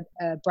had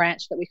a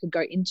branch that we could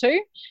go into,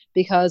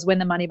 because when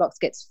the money box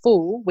gets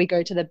full, we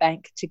go to the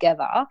bank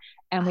together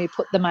and we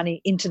put the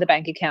money into the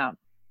bank account.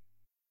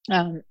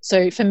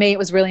 So for me, it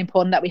was really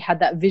important that we had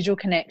that visual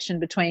connection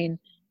between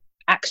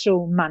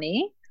actual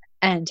money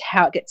and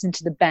how it gets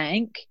into the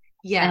bank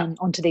and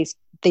onto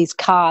these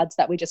cards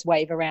that we just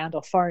wave around,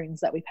 or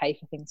phones that we pay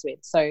for things with.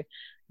 So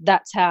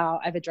that's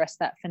how I've addressed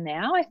that for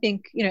now. I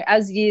think,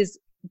 as years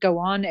go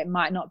on, it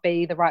might not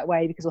be the right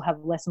way because we'll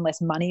have less and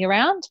less money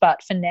around.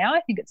 But for now,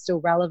 I think it's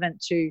still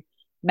relevant to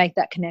make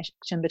that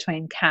connection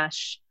between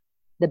cash,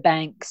 the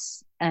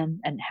banks, and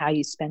how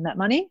you spend that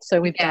money. So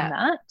we've done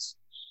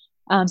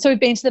that. So we've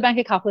been to the bank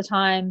a couple of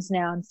times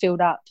now and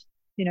filled up,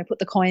 put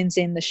the coins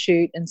in the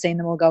chute and seen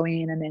them all go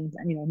in, and then,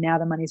 now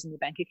the money's in the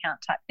bank account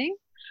type thing.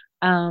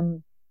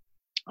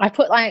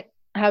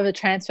 I have a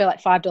transfer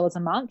like $5 a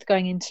month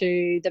going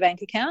into the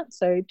bank account.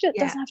 So it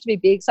doesn't have to be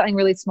big, something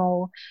really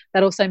small.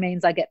 That also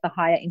means I get the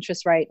higher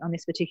interest rate on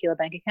this particular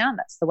bank account.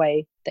 That's the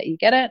way that you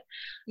get it.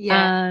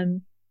 Yeah.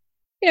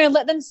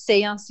 Let them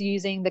see us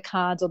using the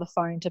cards or the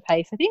phone to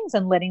pay for things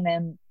and letting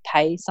them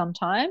pay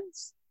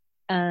sometimes.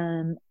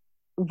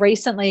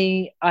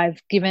 Recently,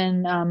 I've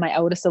given my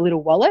eldest a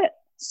little wallet.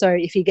 So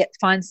if he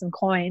finds some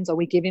coins, or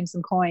we give him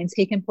some coins,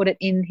 he can put it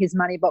in his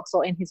money box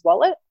or in his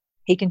wallet.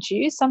 He can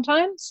choose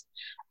sometimes.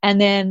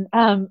 And then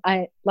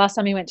last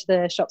time he went to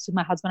the shops with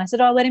my husband, I said,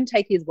 let him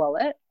take his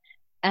wallet.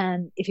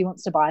 And if he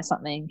wants to buy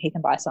something, he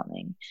can buy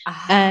something.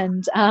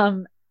 And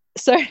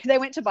so they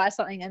went to buy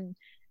something and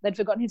they'd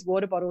forgotten his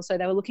water bottle. So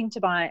they were looking to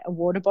buy a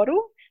water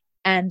bottle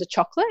and a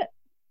chocolate.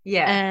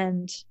 Yeah.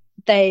 And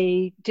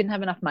they didn't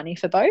have enough money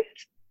for both.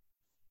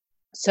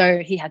 So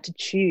he had to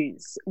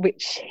choose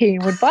which he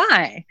would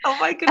buy. Oh,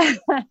 my goodness.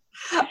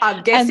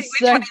 I'm guessing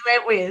which one he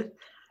went with.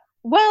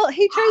 Well,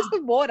 he chose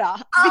the water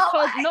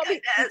because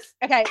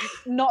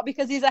not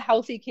because he's a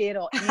healthy kid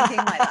or anything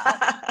like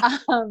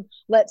that.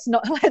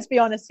 Let's be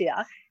honest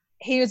here.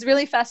 He was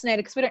really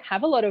fascinated because we don't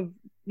have a lot of,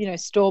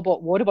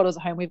 store-bought water bottles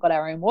at home. We've got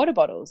our own water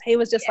bottles. He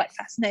was just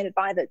fascinated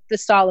by the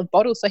style of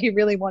bottle, so he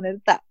really wanted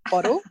that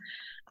bottle.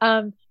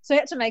 So he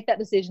had to make that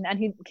decision, and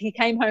he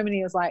came home and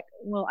he was like,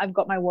 well, I've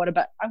got my water,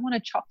 but I want a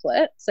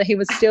chocolate. So he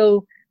was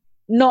still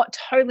not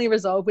totally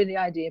resolved with the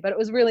idea, but it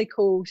was really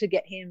cool to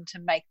get him to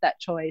make that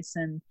choice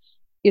and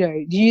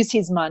use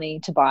his money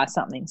to buy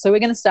something. So we're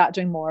going to start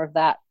doing more of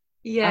that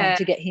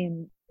to get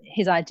him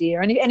his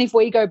idea. And if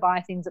we go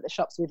buy things at the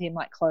shops with him,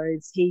 like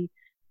clothes, he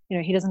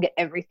doesn't get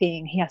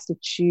everything. He has to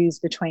choose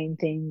between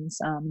things.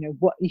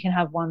 What you can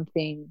have one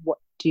thing. What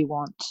do you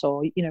want? Or,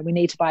 we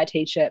need to buy a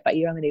t-shirt, but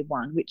you only need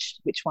one. Which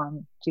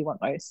one do you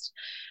want most?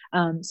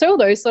 So all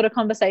those sort of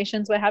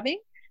conversations we're having.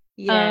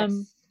 Yes.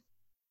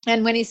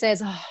 And when he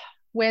says,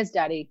 where's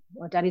daddy?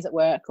 Or daddy's at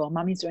work, or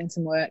mummy's doing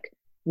some work.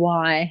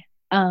 Why?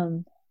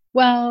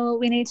 Well,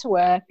 we need to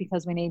work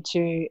because we need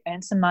to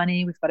earn some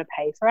money. We've got to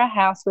pay for our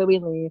house where we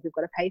live. We've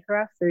got to pay for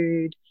our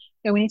food.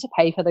 We need to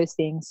pay for those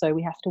things. So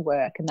we have to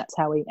work, and that's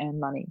how we earn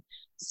money.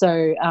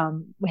 So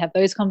we have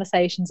those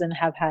conversations and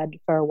have had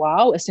for a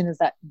while as soon as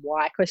that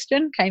why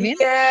question came in.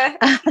 Yeah.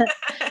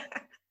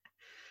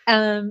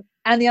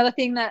 And the other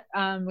thing that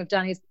we've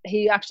done is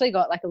he actually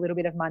got like a little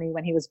bit of money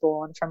when he was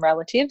born from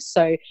relatives.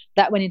 So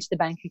that went into the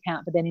bank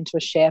account, but then into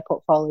a share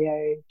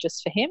portfolio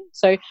just for him.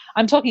 So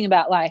I'm talking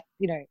about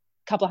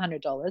couple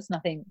 $100,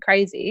 nothing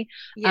crazy.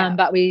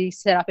 But we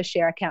set up a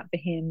share account for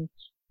him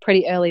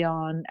pretty early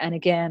on. And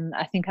again,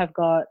 I think I've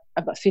got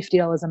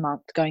 $50 a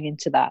month going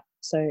into that.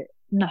 So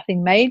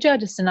nothing major,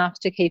 just enough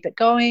to keep it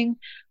going.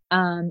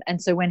 And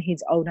so when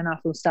he's old enough,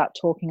 we'll start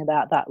talking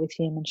about that with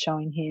him and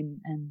showing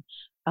him.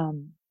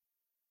 And,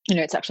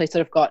 it's actually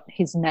sort of got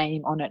his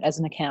name on it as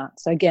an account.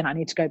 So again, I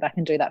need to go back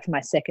and do that for my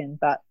second,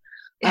 but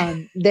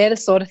they're the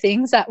sort of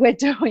things that we're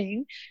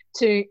doing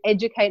to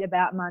educate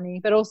about money,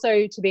 but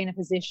also to be in a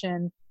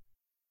position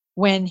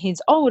when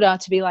he's older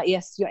to be like,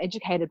 yes, you're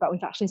educated, but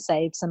we've actually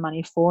saved some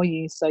money for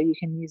you. So you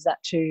can use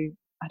that to,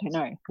 I don't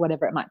know,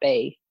 whatever it might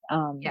be.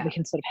 we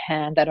can sort of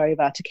hand that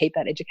over to keep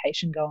that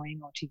education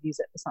going or to use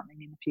it for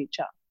something in the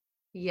future.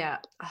 Yeah.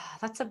 Oh,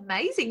 that's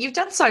amazing. You've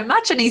done so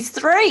much and he's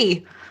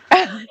 3.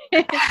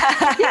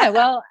 Yeah,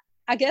 well,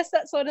 I guess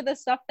that's sort of the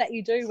stuff that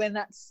you do when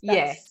that's your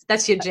jam.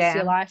 That's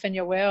your life and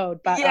your world.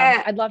 But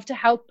I'd love to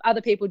help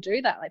other people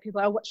do that. Like people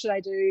are, what should I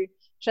do?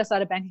 Should I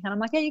start a bank account? I'm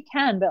like, yeah, you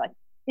can, but like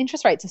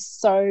interest rates are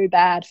so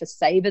bad for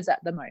savers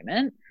at the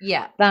moment.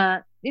 Yeah.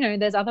 That,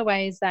 there's other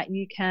ways that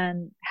you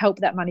can help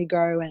that money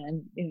grow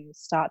and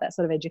start that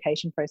sort of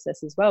education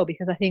process as well.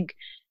 Because I think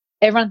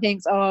everyone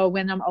thinks, oh,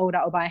 when I'm older,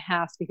 I'll buy a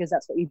house, because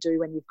that's what you do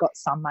when you've got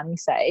some money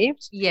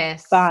saved.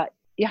 Yes. But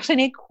you actually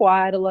need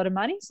quite a lot of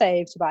money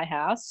saved to buy a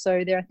house.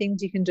 So there are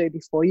things you can do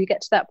before you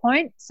get to that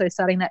point. So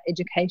starting that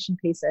education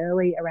piece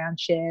early around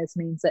shares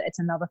means that it's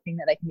another thing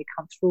that they can be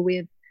comfortable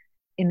with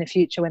in the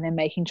future when they're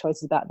making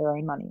choices about their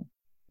own money.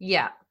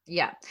 Yeah.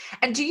 Yeah.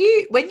 And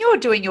when you're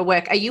doing your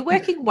work, are you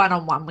working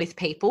one-on-one with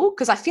people?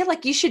 Because I feel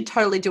like you should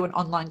totally do an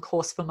online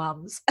course for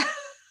mums.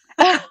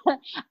 Yeah,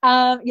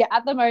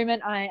 at the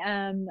moment I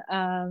am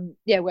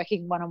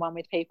working one-on-one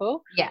with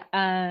people. Yeah.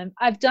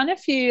 I've done a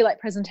few like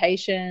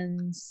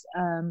presentations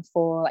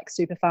for like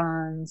super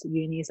funds,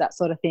 unis, that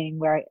sort of thing,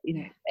 where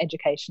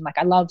education, like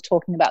I love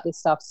talking about this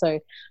stuff, so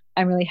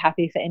I'm really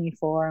happy for any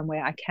forum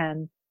where I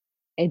can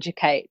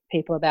educate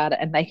people about it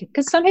and make it,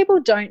 because some people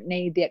don't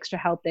need the extra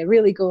help, they're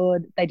really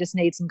good, they just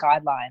need some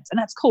guidelines, and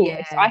that's cool.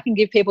 If I can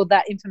give people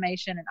that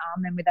information and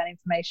arm them with that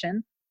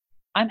information,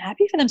 I'm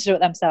happy for them to do it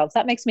themselves.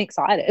 That makes me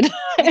excited.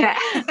 Yeah.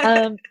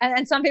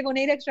 And some people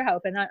need extra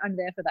help, and I'm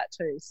there for that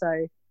too.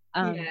 So,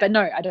 but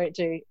no, I don't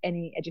do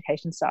any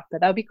education stuff, but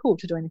that would be cool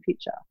to do in the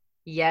future.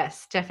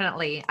 Yes,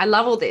 definitely. I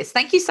love all this.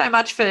 Thank you so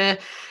much for,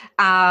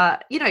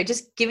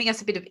 just giving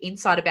us a bit of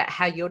insight about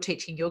how you're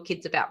teaching your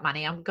kids about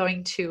money. I'm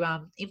going to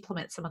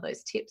implement some of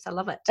those tips. I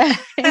love it.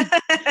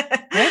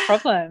 No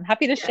problem.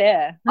 Happy to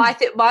share. I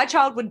think my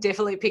child would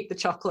definitely pick the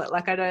chocolate.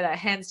 Like I know that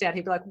hands down.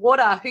 He'd be like,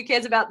 water, who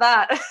cares about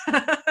that?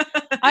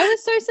 I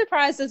was so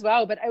surprised as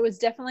well, but it was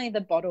definitely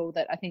the bottle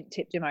that I think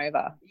tipped him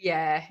over.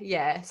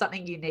 Yeah.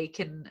 Something unique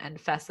and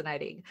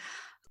fascinating.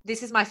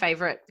 This is my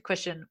favorite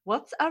question.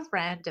 What's a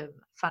random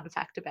fun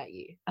fact about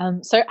you?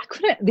 So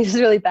this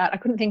is really bad. I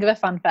couldn't think of a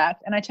fun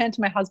fact. And I turned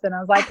to my husband. I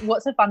was like,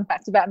 what's a fun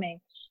fact about me?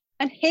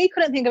 And he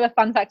couldn't think of a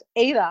fun fact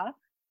either.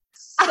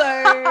 So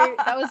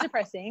that was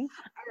depressing.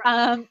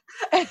 So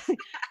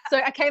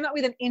I came up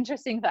with an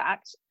interesting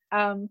fact.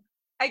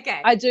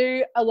 Okay. I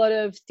do a lot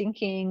of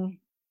thinking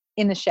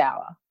in the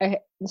shower. Okay.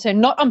 So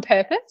not on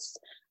purpose.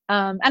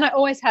 And I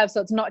always have. So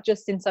it's not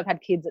just since I've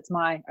had kids, it's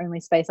my only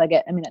space. I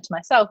get a minute to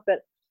myself. But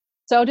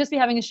so I'll just be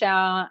having a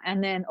shower,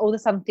 and then all of a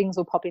sudden things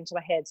will pop into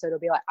my head. So it'll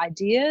be like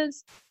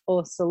ideas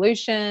or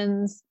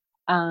solutions.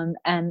 And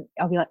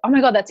I'll be like, oh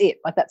my God, that's it.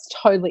 Like that's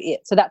totally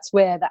it. So that's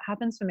where that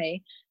happens for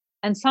me.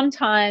 And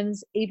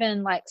sometimes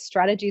even like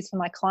strategies for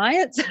my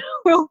clients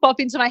will pop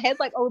into my head.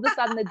 Like all of a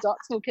sudden the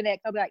dots will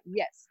connect. I'll be like,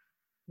 yes,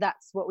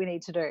 that's what we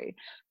need to do.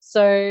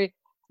 So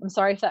I'm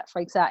sorry if that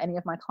freaks out any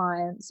of my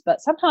clients, but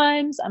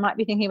sometimes I might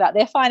be thinking about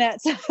their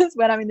finances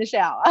when I'm in the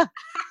shower.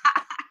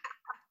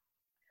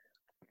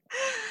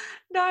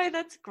 No,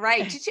 that's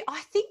great.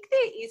 I think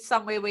there is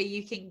somewhere where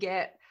you can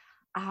get,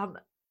 I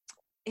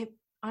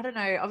don't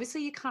know,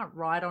 obviously you can't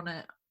write on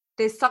it.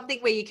 There's something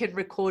where you can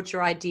record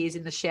your ideas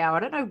in the shower. I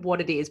don't know what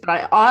it is,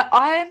 but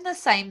I am the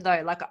same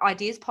though. Like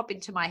ideas pop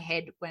into my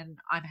head when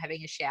I'm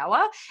having a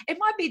shower. It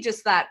might be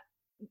just that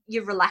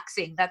you're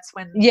relaxing. That's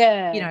when,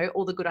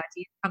 all the good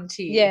ideas come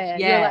to you. Yeah.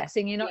 You're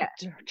relaxing. You're not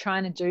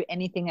trying to do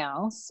anything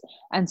else.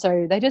 And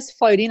so they just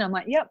float in. I'm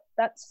like, yep,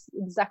 that's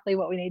exactly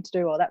what we need to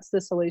do. Or that's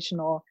the solution,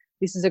 or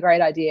this is a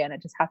great idea. And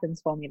it just happens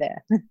for me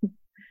there.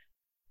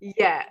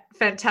 Yeah.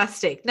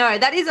 Fantastic. No,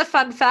 that is a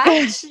fun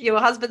fact. Your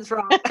husband's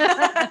wrong.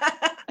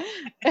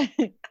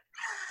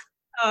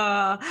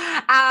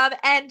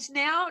 And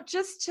now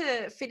just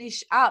to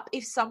finish up,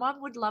 if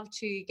someone would love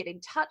to get in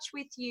touch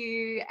with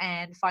you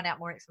and find out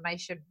more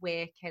information,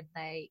 where can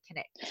they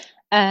connect?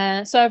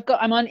 So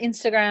I'm on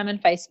Instagram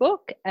and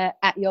Facebook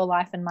at Your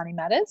Life and Money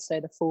Matters. So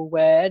the full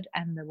word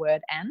and the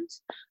word and.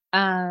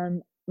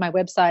 My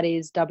website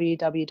is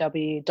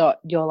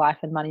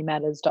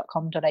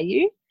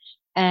www.yourlifeandmoneymatters.com.au.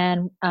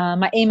 And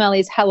my email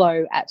is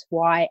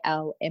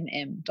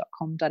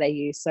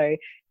hello@ylmm.com.au. So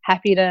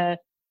happy to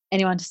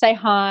anyone to say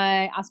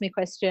hi, ask me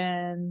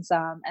questions,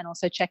 and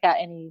also check out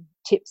any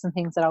tips and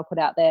things that I'll put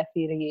out there for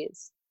you to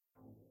use.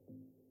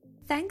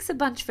 Thanks a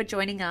bunch for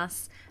joining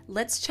us.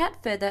 Let's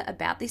chat further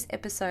about this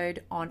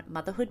episode on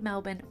Motherhood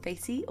Melbourne,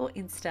 VC or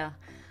Insta.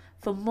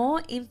 For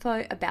more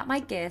info about my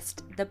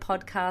guest, the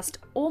podcast,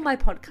 or my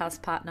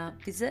podcast partner,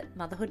 visit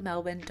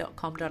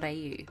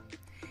motherhoodmelbourne.com.au.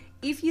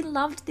 If you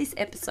loved this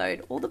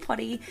episode or the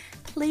potty,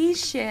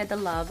 please share the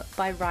love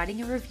by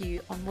writing a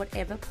review on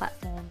whatever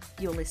platform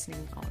you're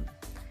listening on.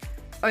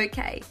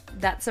 Okay,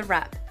 that's a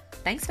wrap.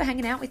 Thanks for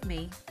hanging out with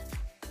me.